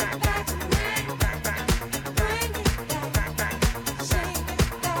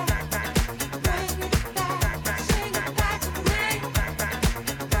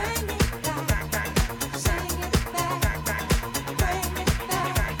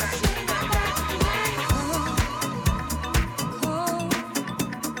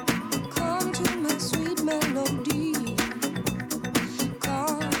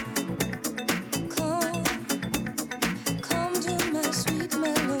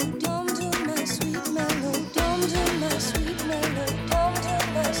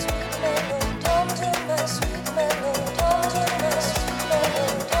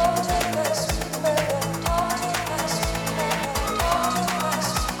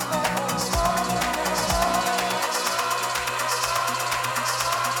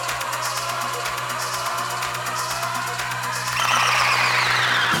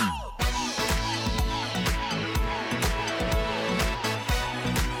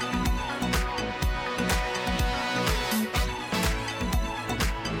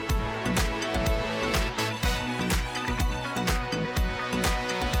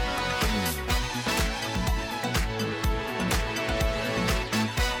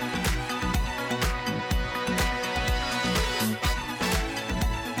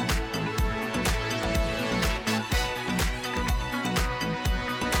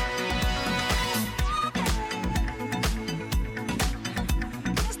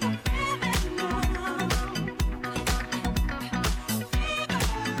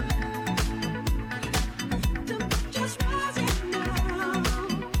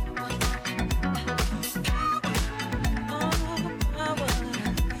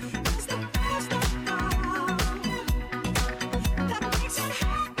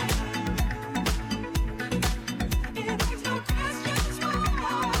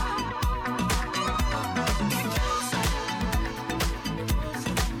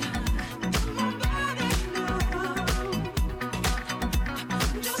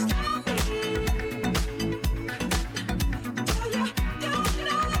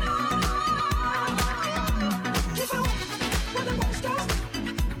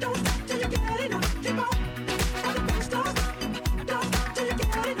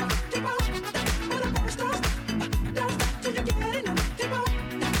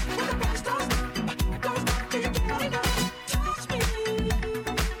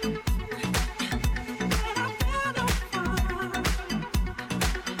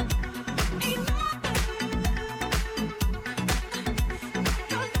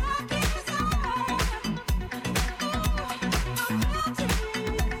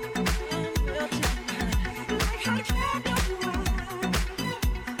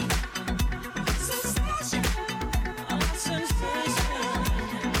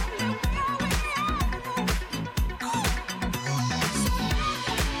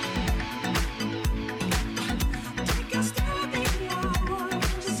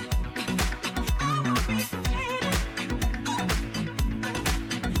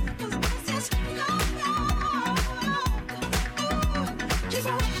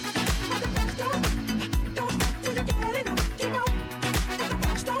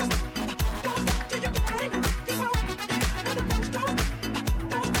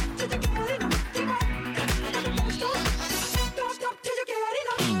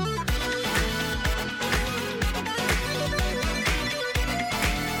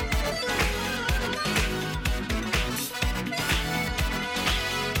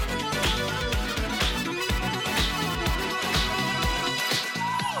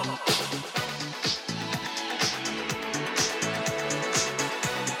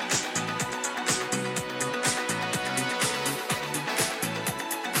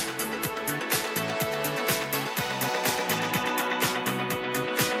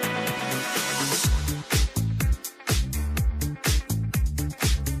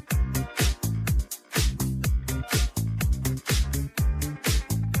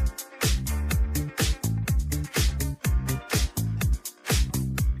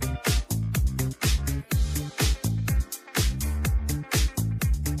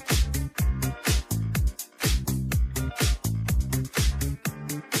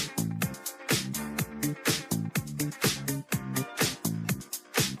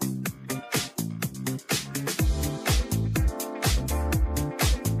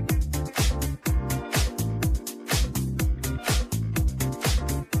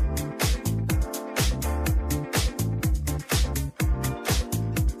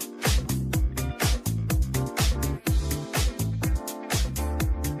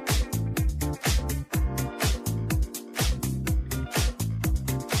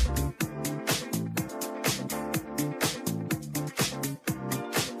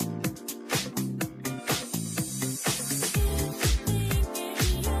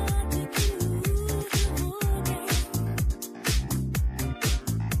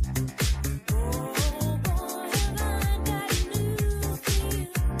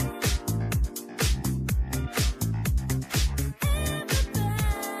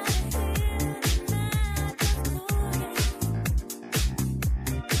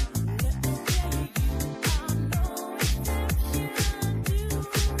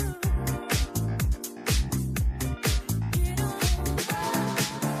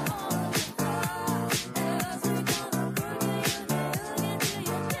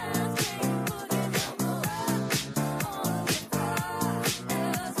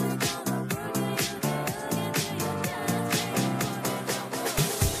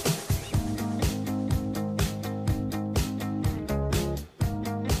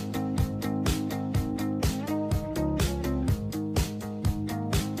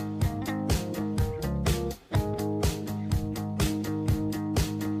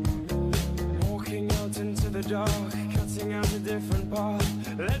 dark, cutting out a different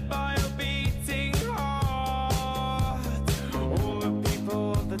path, led by a beating heart. All the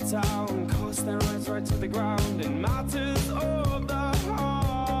people of the town cast their eyes right to the ground in matters of the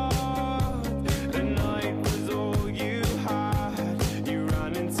heart. The night was all you had. You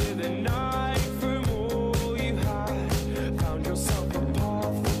ran into the night from all you had. Found yourself a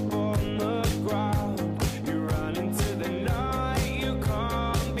path upon the ground. You ran into the night, you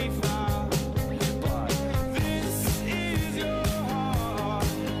can't be found. But this is your heart.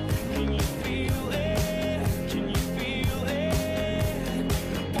 Can you feel it? Can you feel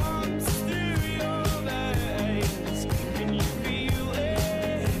it? Pumps through your veins. Can you feel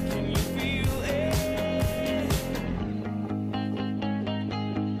it? Can you feel it?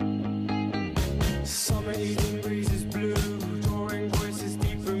 Summer evening breezes blue, drawing voices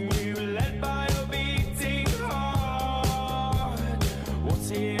deep from you, led by a beating heart. What's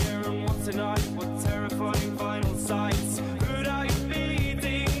here and what's tonight? What terrifying final sights? Who'd I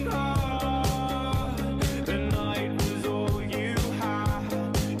beating heart? The night was all you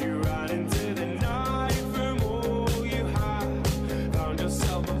had. You ran into the night from all you had. Found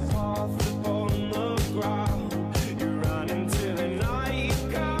yourself a path upon the ground. You ran into the night, you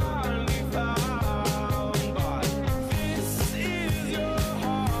can't be found. But this is your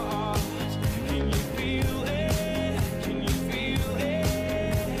heart. Can you feel it? Can you feel it?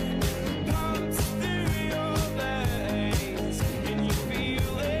 Pumps through your veins. Can you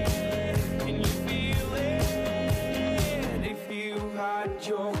feel it? Can you feel it? If you had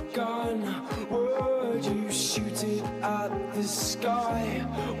your gun, would you shoot it at the sky?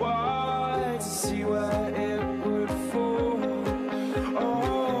 Why? To see where it would fall.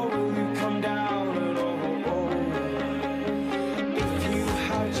 Or will you come down at all? If you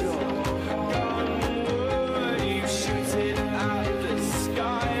had your gun, would you shoot it at the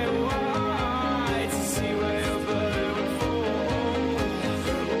sky? Why? To see where your bird would fall.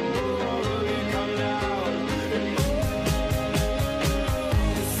 Or will you come down and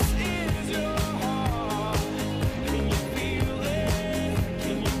this is your heart. Can you feel it?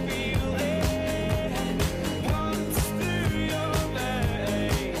 Can you feel it? Pumps through your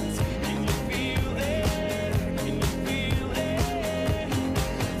veins. Can you feel it? Can you feel it?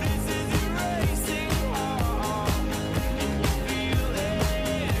 This is your racing heart. Can you feel it?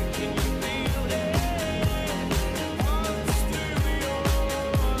 Can you feel it? Pumps through your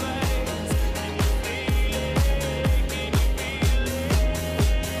veins. Can you feel it? Can you feel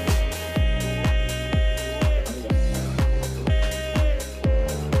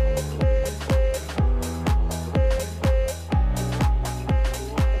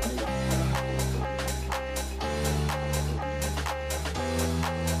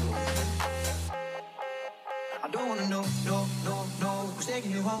I don't wanna know, who's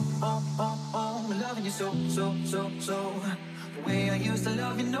taking you home, I'm loving you so. The way I used to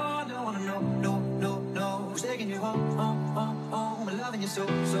love you, no, I don't wanna know, who's taking you home, I'm loving you so.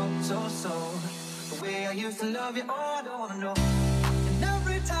 The way I used to love you, oh, I don't wanna know. And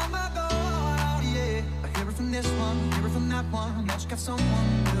every time I go out, yeah, I hear it from this one, hear it from that one, that you got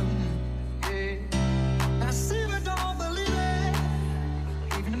someone new, yeah. I see but don't believe it.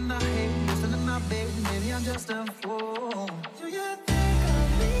 Even in my head, you're still in my bed. Maybe I'm just a fool. Do you think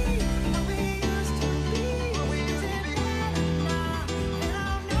of me how we used to be? What we used to be now, and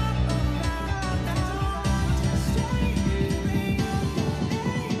I'm not around. I don't want to stay. Bring up your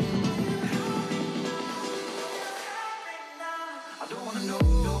name. I don't wanna know,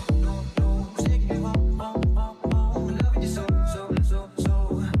 who's taking you home, I'm loving you so.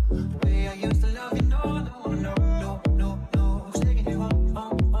 The way I used to love you, no, I don't wanna know, who's taking you home,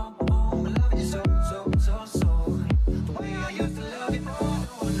 I'm loving you so. The way I used to love you, no, I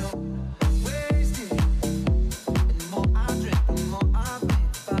don't wanna know. Wasted, and the more I drink, the more I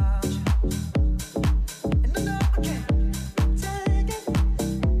think about you. And I know I can't take it.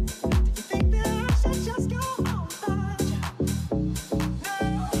 Do you think that I should just go on without you? No,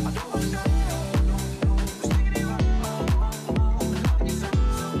 I don't wanna know, who's taking you home, I'm loving you so.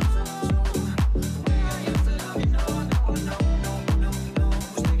 The way I used to love you, no, I don't wanna know,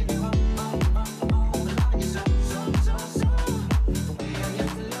 who's taking you home, I'm loving you so. The way I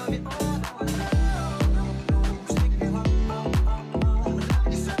used to love you, oh, I don't wanna know, who's taking you home, I'm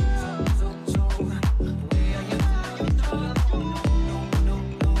loving you so. The way I used to love you, no, I don't wanna know,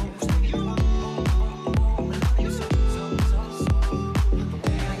 who's taking you home, I'm loving you so. The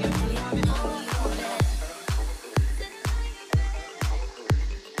way I used to love you, no, I don't wanna know.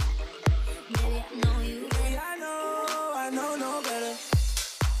 Maybe I know you better. I know no better.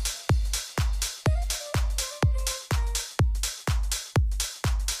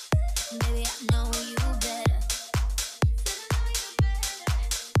 Maybe I know you better.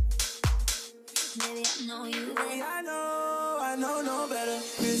 know no better.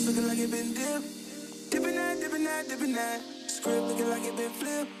 Wrist looking like it been dipped. Dipping that, dipping that, dipping that. Script looking like it been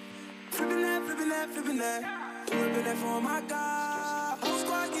flipped. Flipping that, flipping that, flipping that. Pull up in that for my God. Whole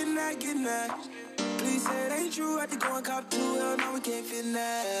squad getting that, getting that. Please say it ain't true. I had to go and cop 2. Hell no, we can't fit in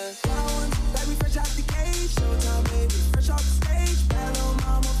that. Like we fresh out the cage. Showtime, baby. Fresh off the stage. Bad little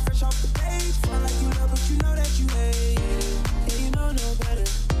mama, fresh off the page. Feel like you love, but you know that you hate. Yeah, you know no better.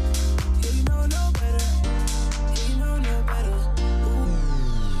 Yeah, you know no better. Yeah, you know no better. Ooh.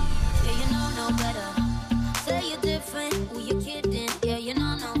 Yeah, you know no better. Say you're different. Who you kidding? Yeah, you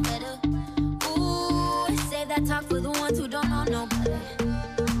know no better. Ooh, say that talk for the ones who don't know no better.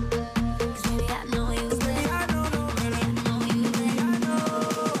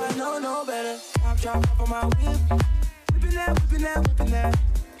 Drop off on my whip. Whipping that, whipping that, whipping that.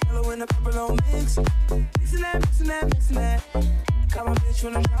 Yellow and the purple on mix. Mixing that, mixing that, mixing that. Got my bitch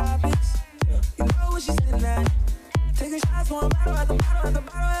from the tropics. You know what she's sitting at. Taking shots, one bottle at the bottle, at the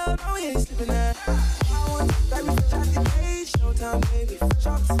bottle. Hell no, we ain't slipping that. I want like we fresh out the cage. Showtime, baby, fresh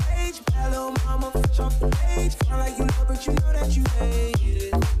off the stage. Bad little mama, fresh off the page. Feel like you love, but you know that you hate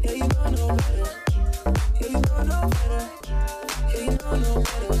it. Yeah, you know no better. Yeah, you know no better. Yeah, you know no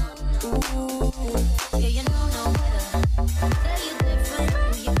better. Ooh. Yeah, you know no better. Say you're different,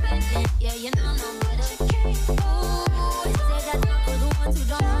 who you bending. Yeah, you know no better. Ooh, say that talk for the ones who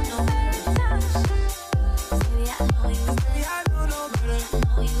don't know no better. Baby, I know you better. Baby, I know no better. I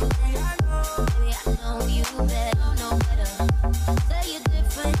know you better. Baby, I know. Baby, I know you better. Know better. Say you're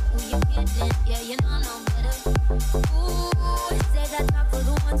different, who you kidding. Yeah, you know no better. Ooh, say that talk for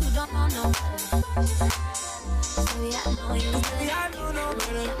the ones who don't know no better. Baby, I know you better. Baby, I know no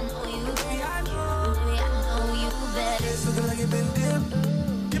better. I know you better. Baby, I know. It's looking like it been dipped.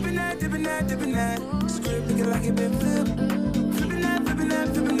 Dipping that, dipping that, dipping that. Script looking like it been flipped. Flipping that, flipping that,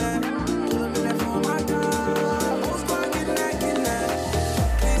 flipping that. Pull up in that for my God. Whole squad getting that, getting that.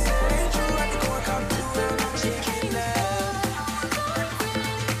 They say it ain't true. I can go and cop 2. Hell no, we can't fit in that.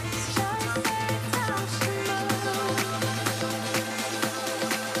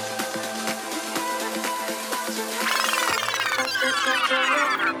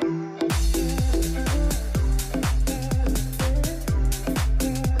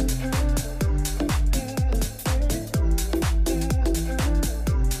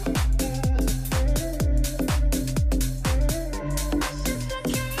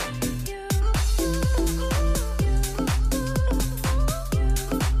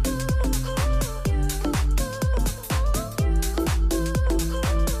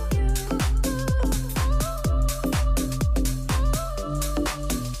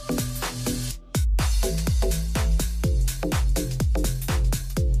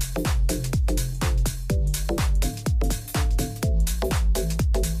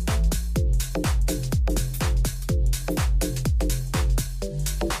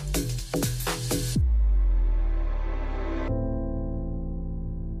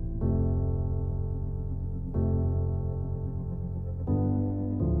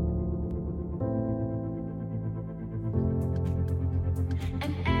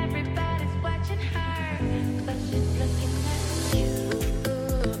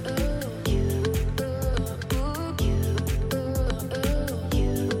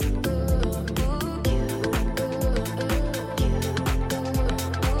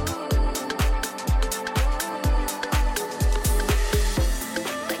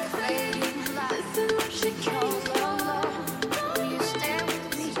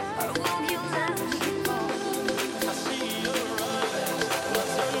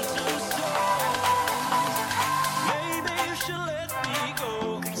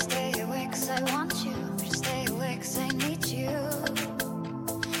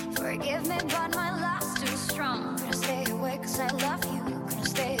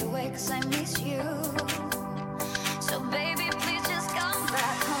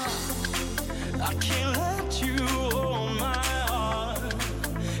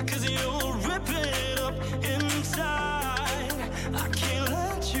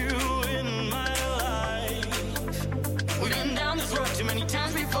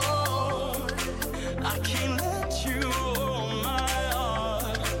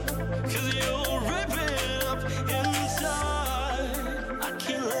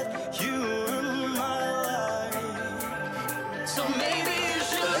 So maybe you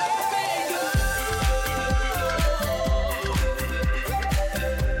should let me go.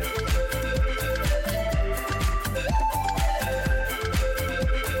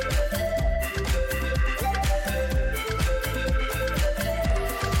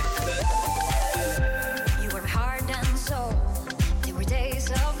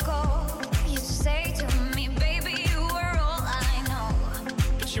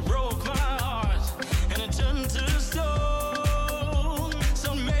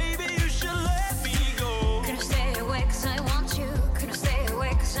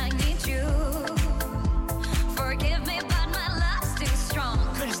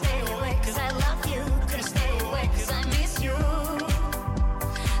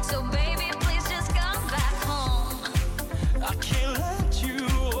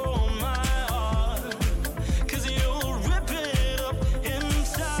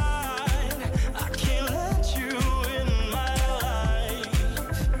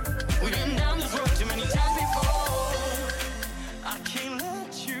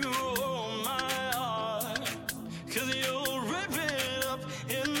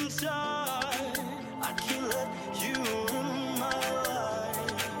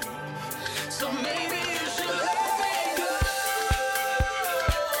 So maybe you should let me go.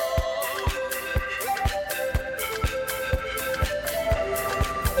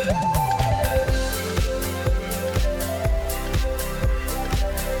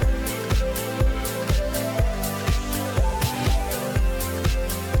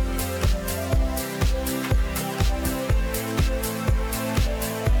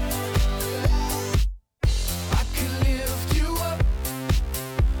 I can lift you up.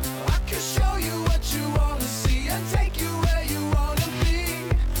 I can show you what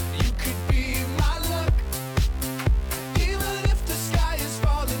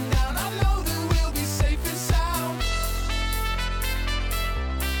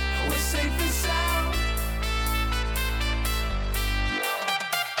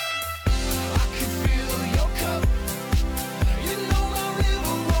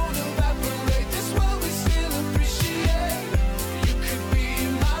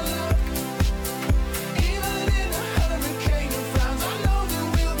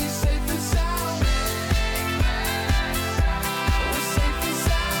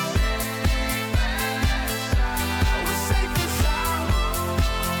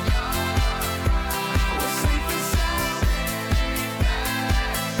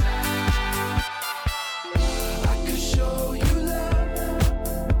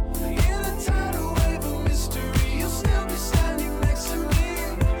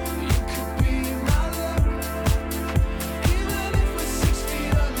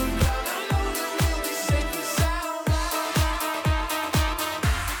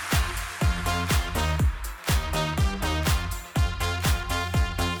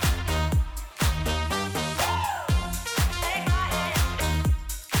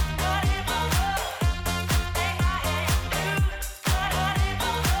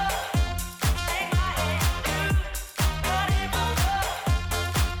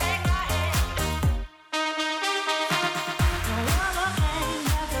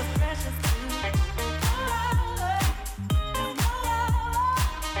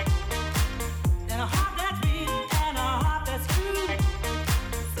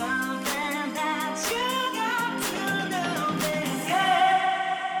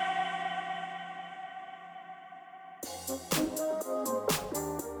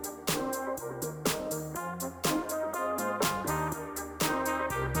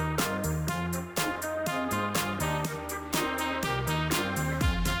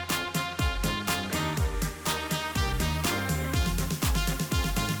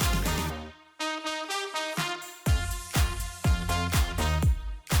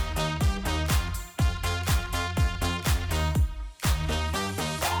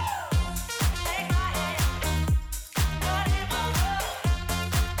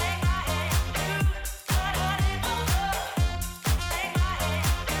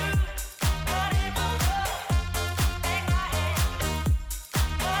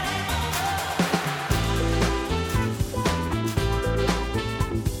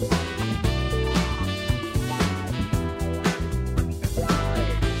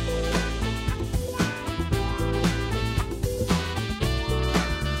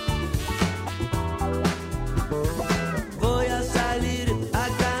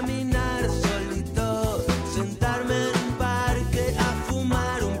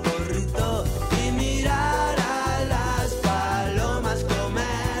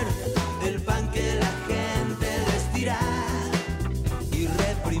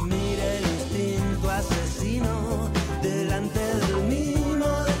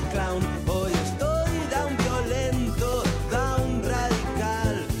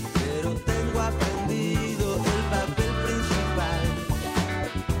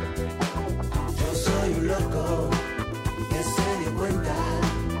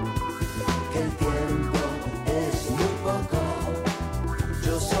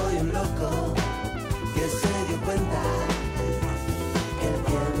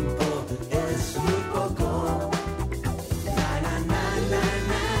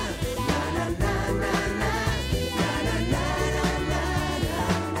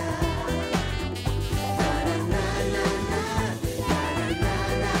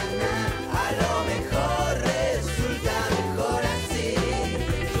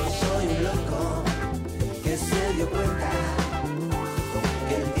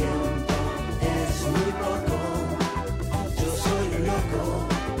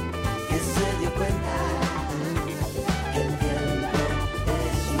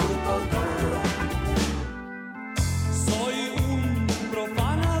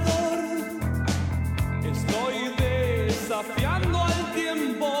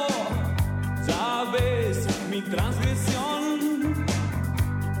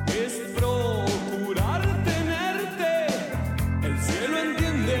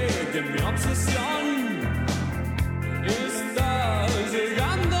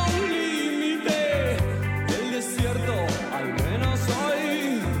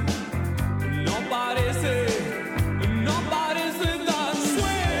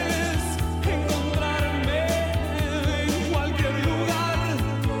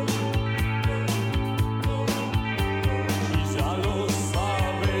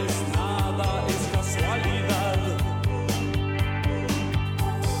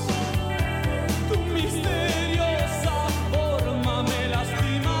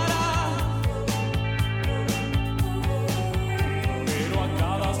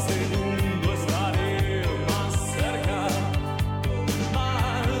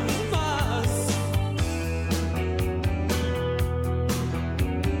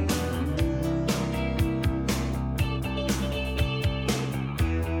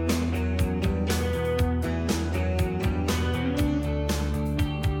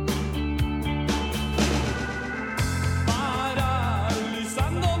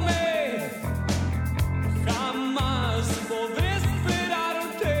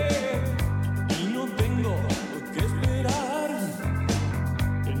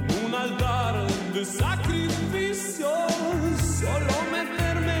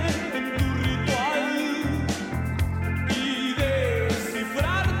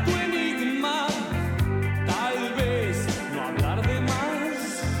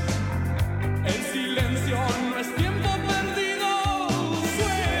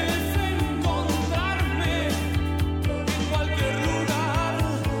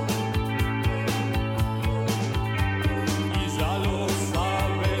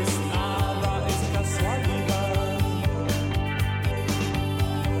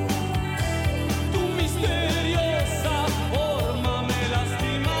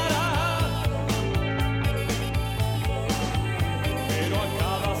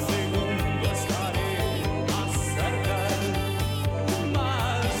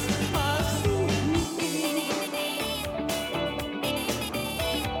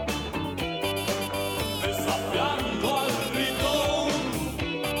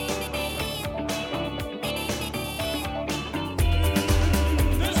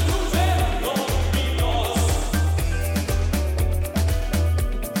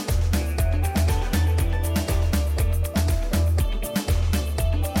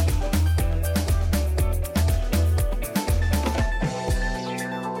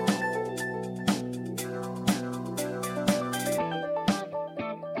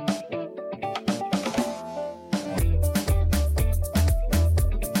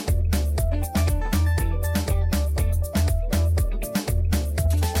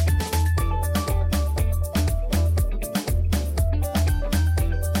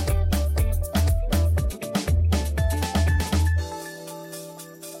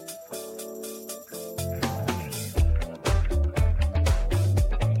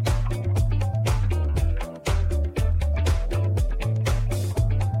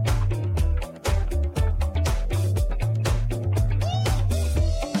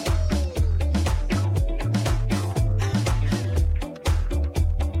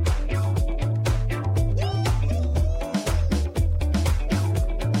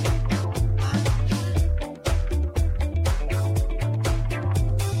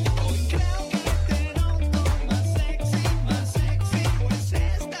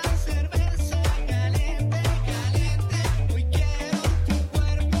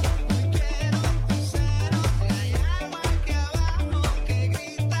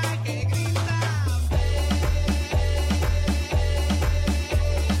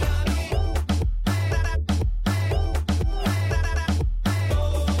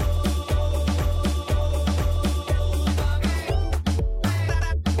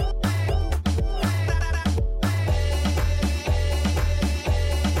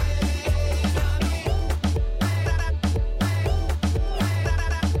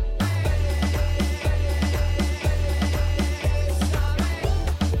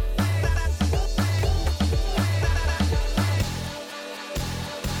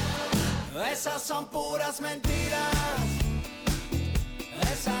puras mentiras.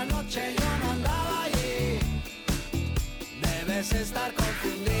 Esa noche yo no andaba allí. Debes estar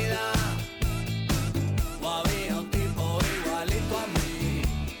confundida. O había un tipo igualito a mí.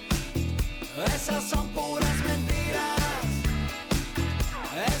 Esas son puras mentiras.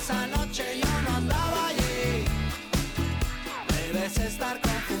 Esa noche yo no andaba allí. Debes estar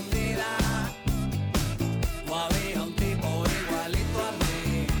confundida. O había un tipo igualito a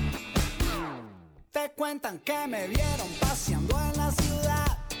mí. Te cuentan que me vieron paseando en la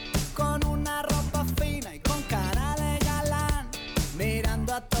ciudad con una ropa fina y con cara de galán,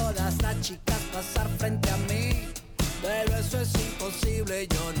 mirando a todas las chicas pasar frente a mí. Pero eso es imposible,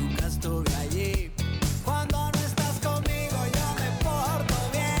 yo nunca estuve allí. Cuando no estás conmigo yo me porto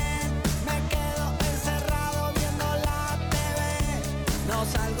bien. Me quedo encerrado viendo la TV. No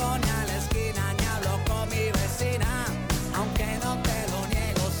salgo ni a la esquina ni hablo con mi vecina. Aunque no te lo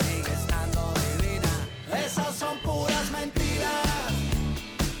niego, sigue estando divina. Esas son puras mentiras.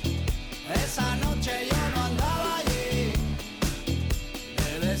 Esa noche yo no andaba allí.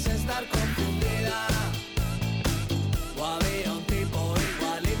 Debes estar confundida. O había un tipo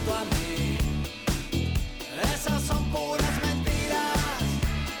igualito a mí. Esas son puras mentiras.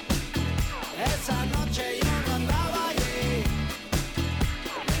 Esa noche yo no andaba allí.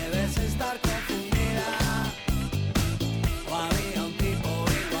 Debes estar confundida. O había un tipo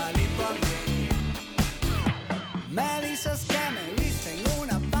igualito a mí. Me dices que me viste en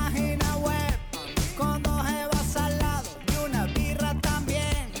una página web con 2 evas al lado y una birra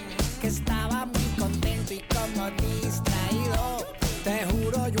también. Que estaba muy contento y como distraído. Te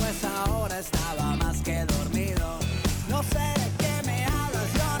juro yo a esa hora estaba más que dormido. No sé de qué me hablas,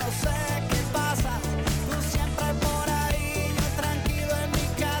 yo no sé qué pasa. Tú siempre por ahí, yo tranquilo en mi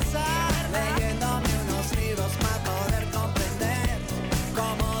casa, leyéndome unos libros para poder comprender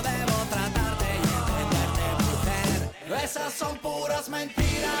cómo debo tratarte y entenderte, mujer. Esas son puras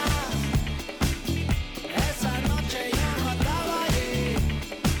mentiras. Esa noche yo no andaba allí.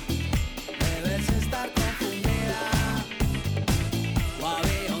 Debes estar confundida. O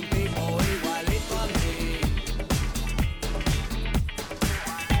había un tipo igualito a mí.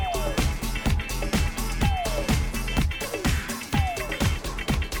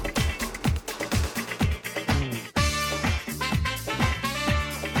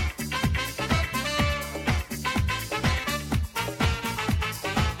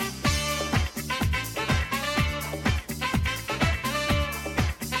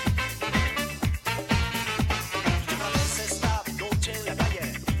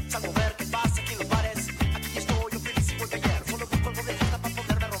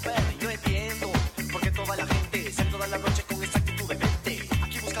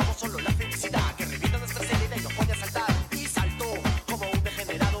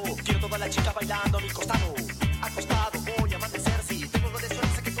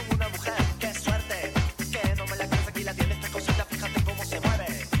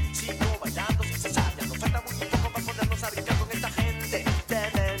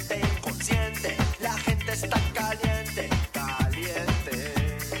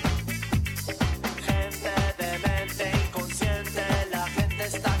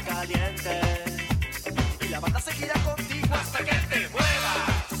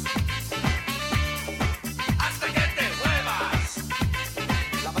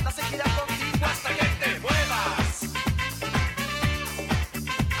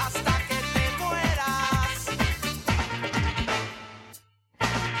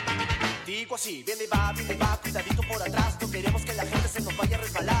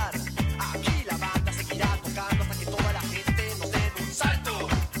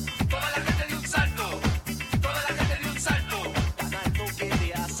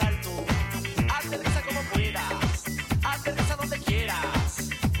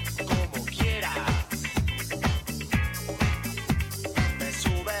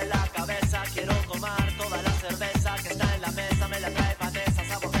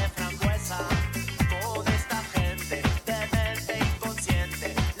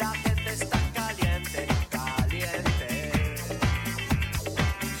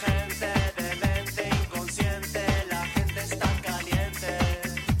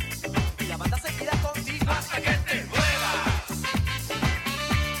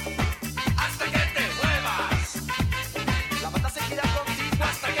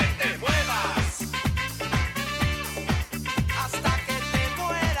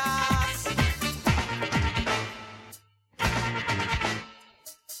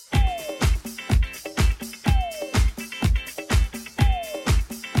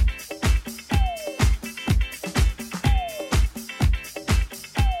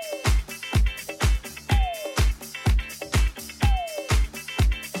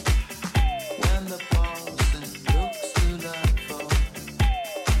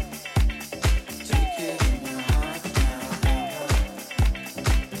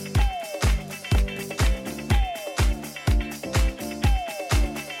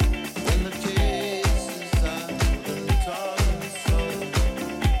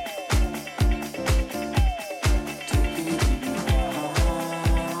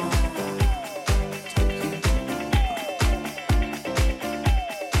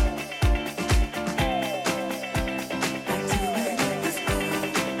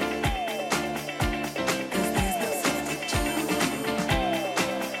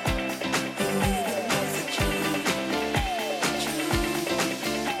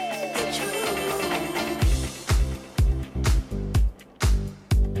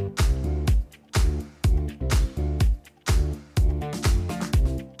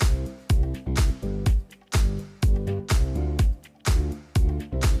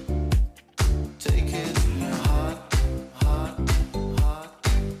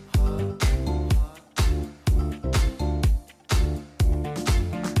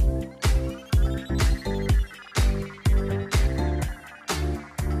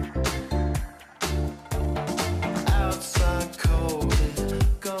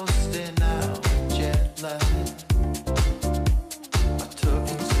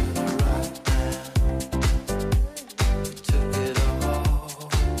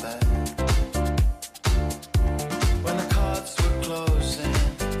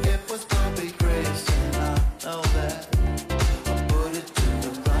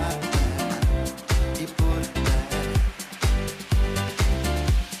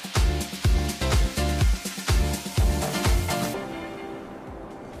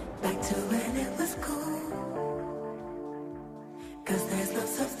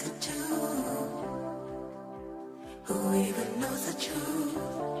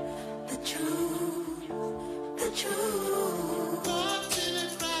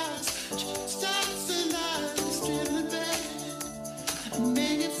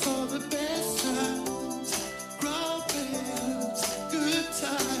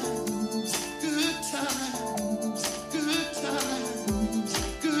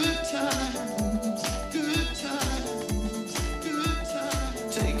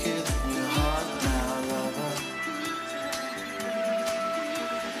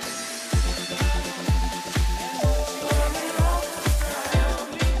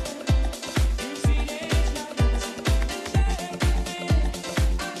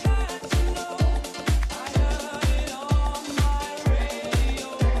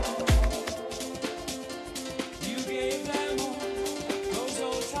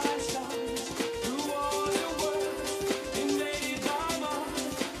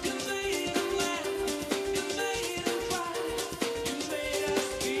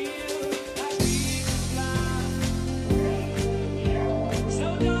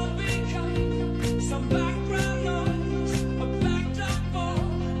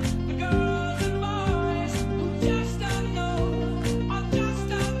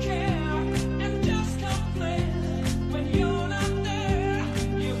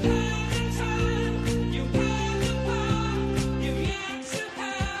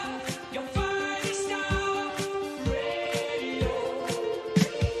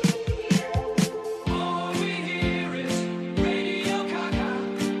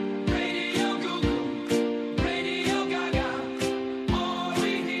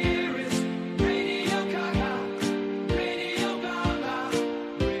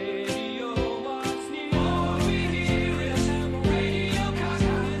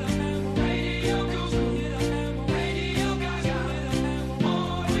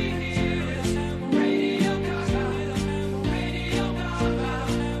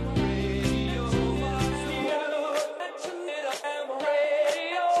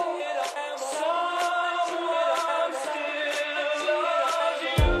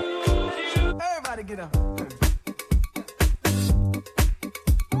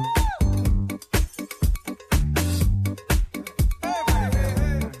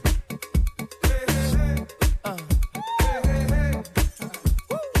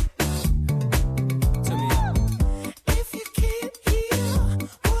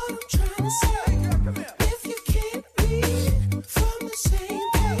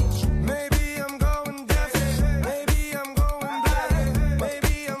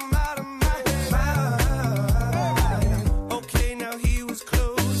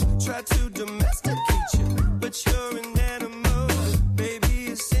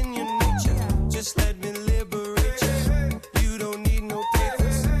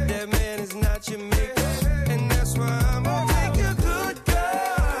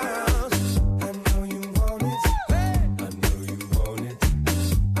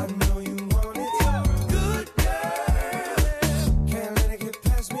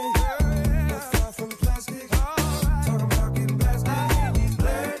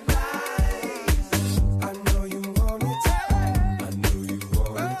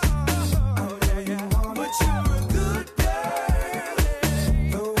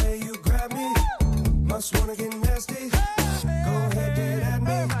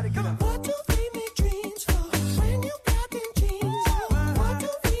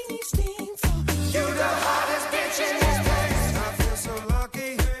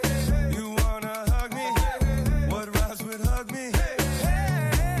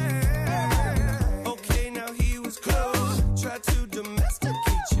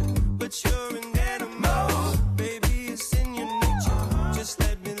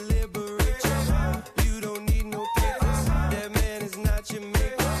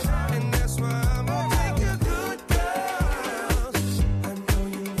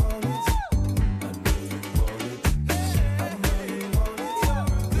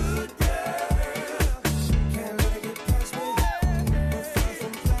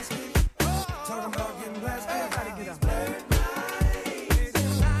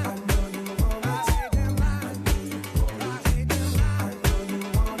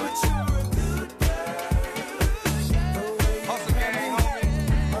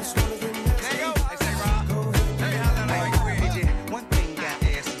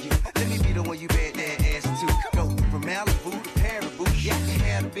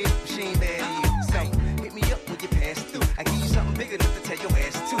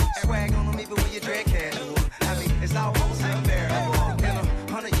 tread casual. I mean, it's almost unbearable. In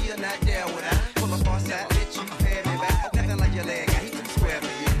 100 years, not there would I pull up on side, let you pay me back. Nothing like your leg, he too square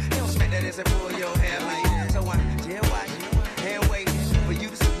for you. He don't smack that ass and pull your hair like. So I'm just watching and waiting for you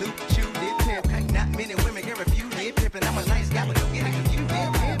to salute, you did pimp. Not many women can refuse it pimping. I'm a nice guy, but don't get it confused.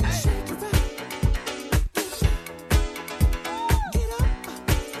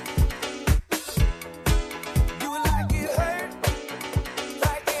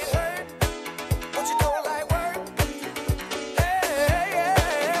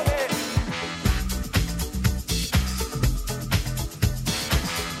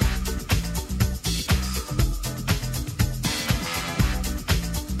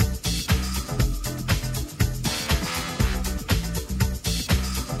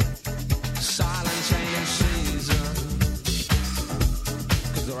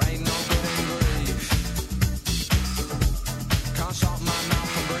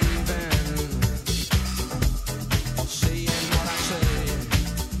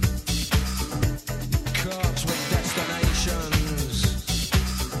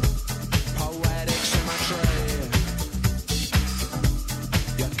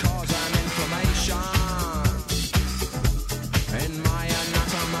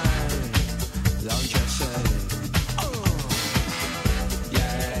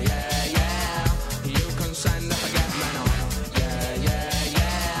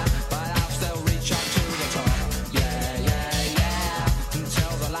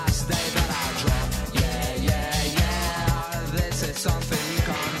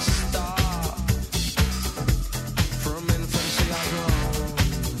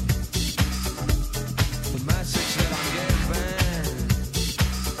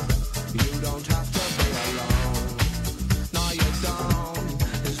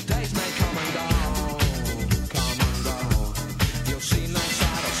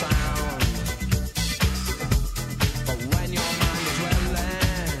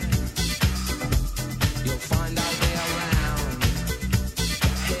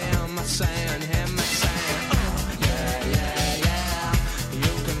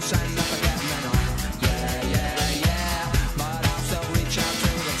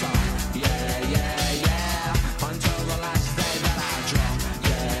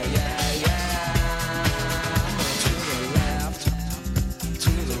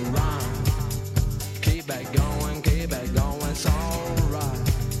 Going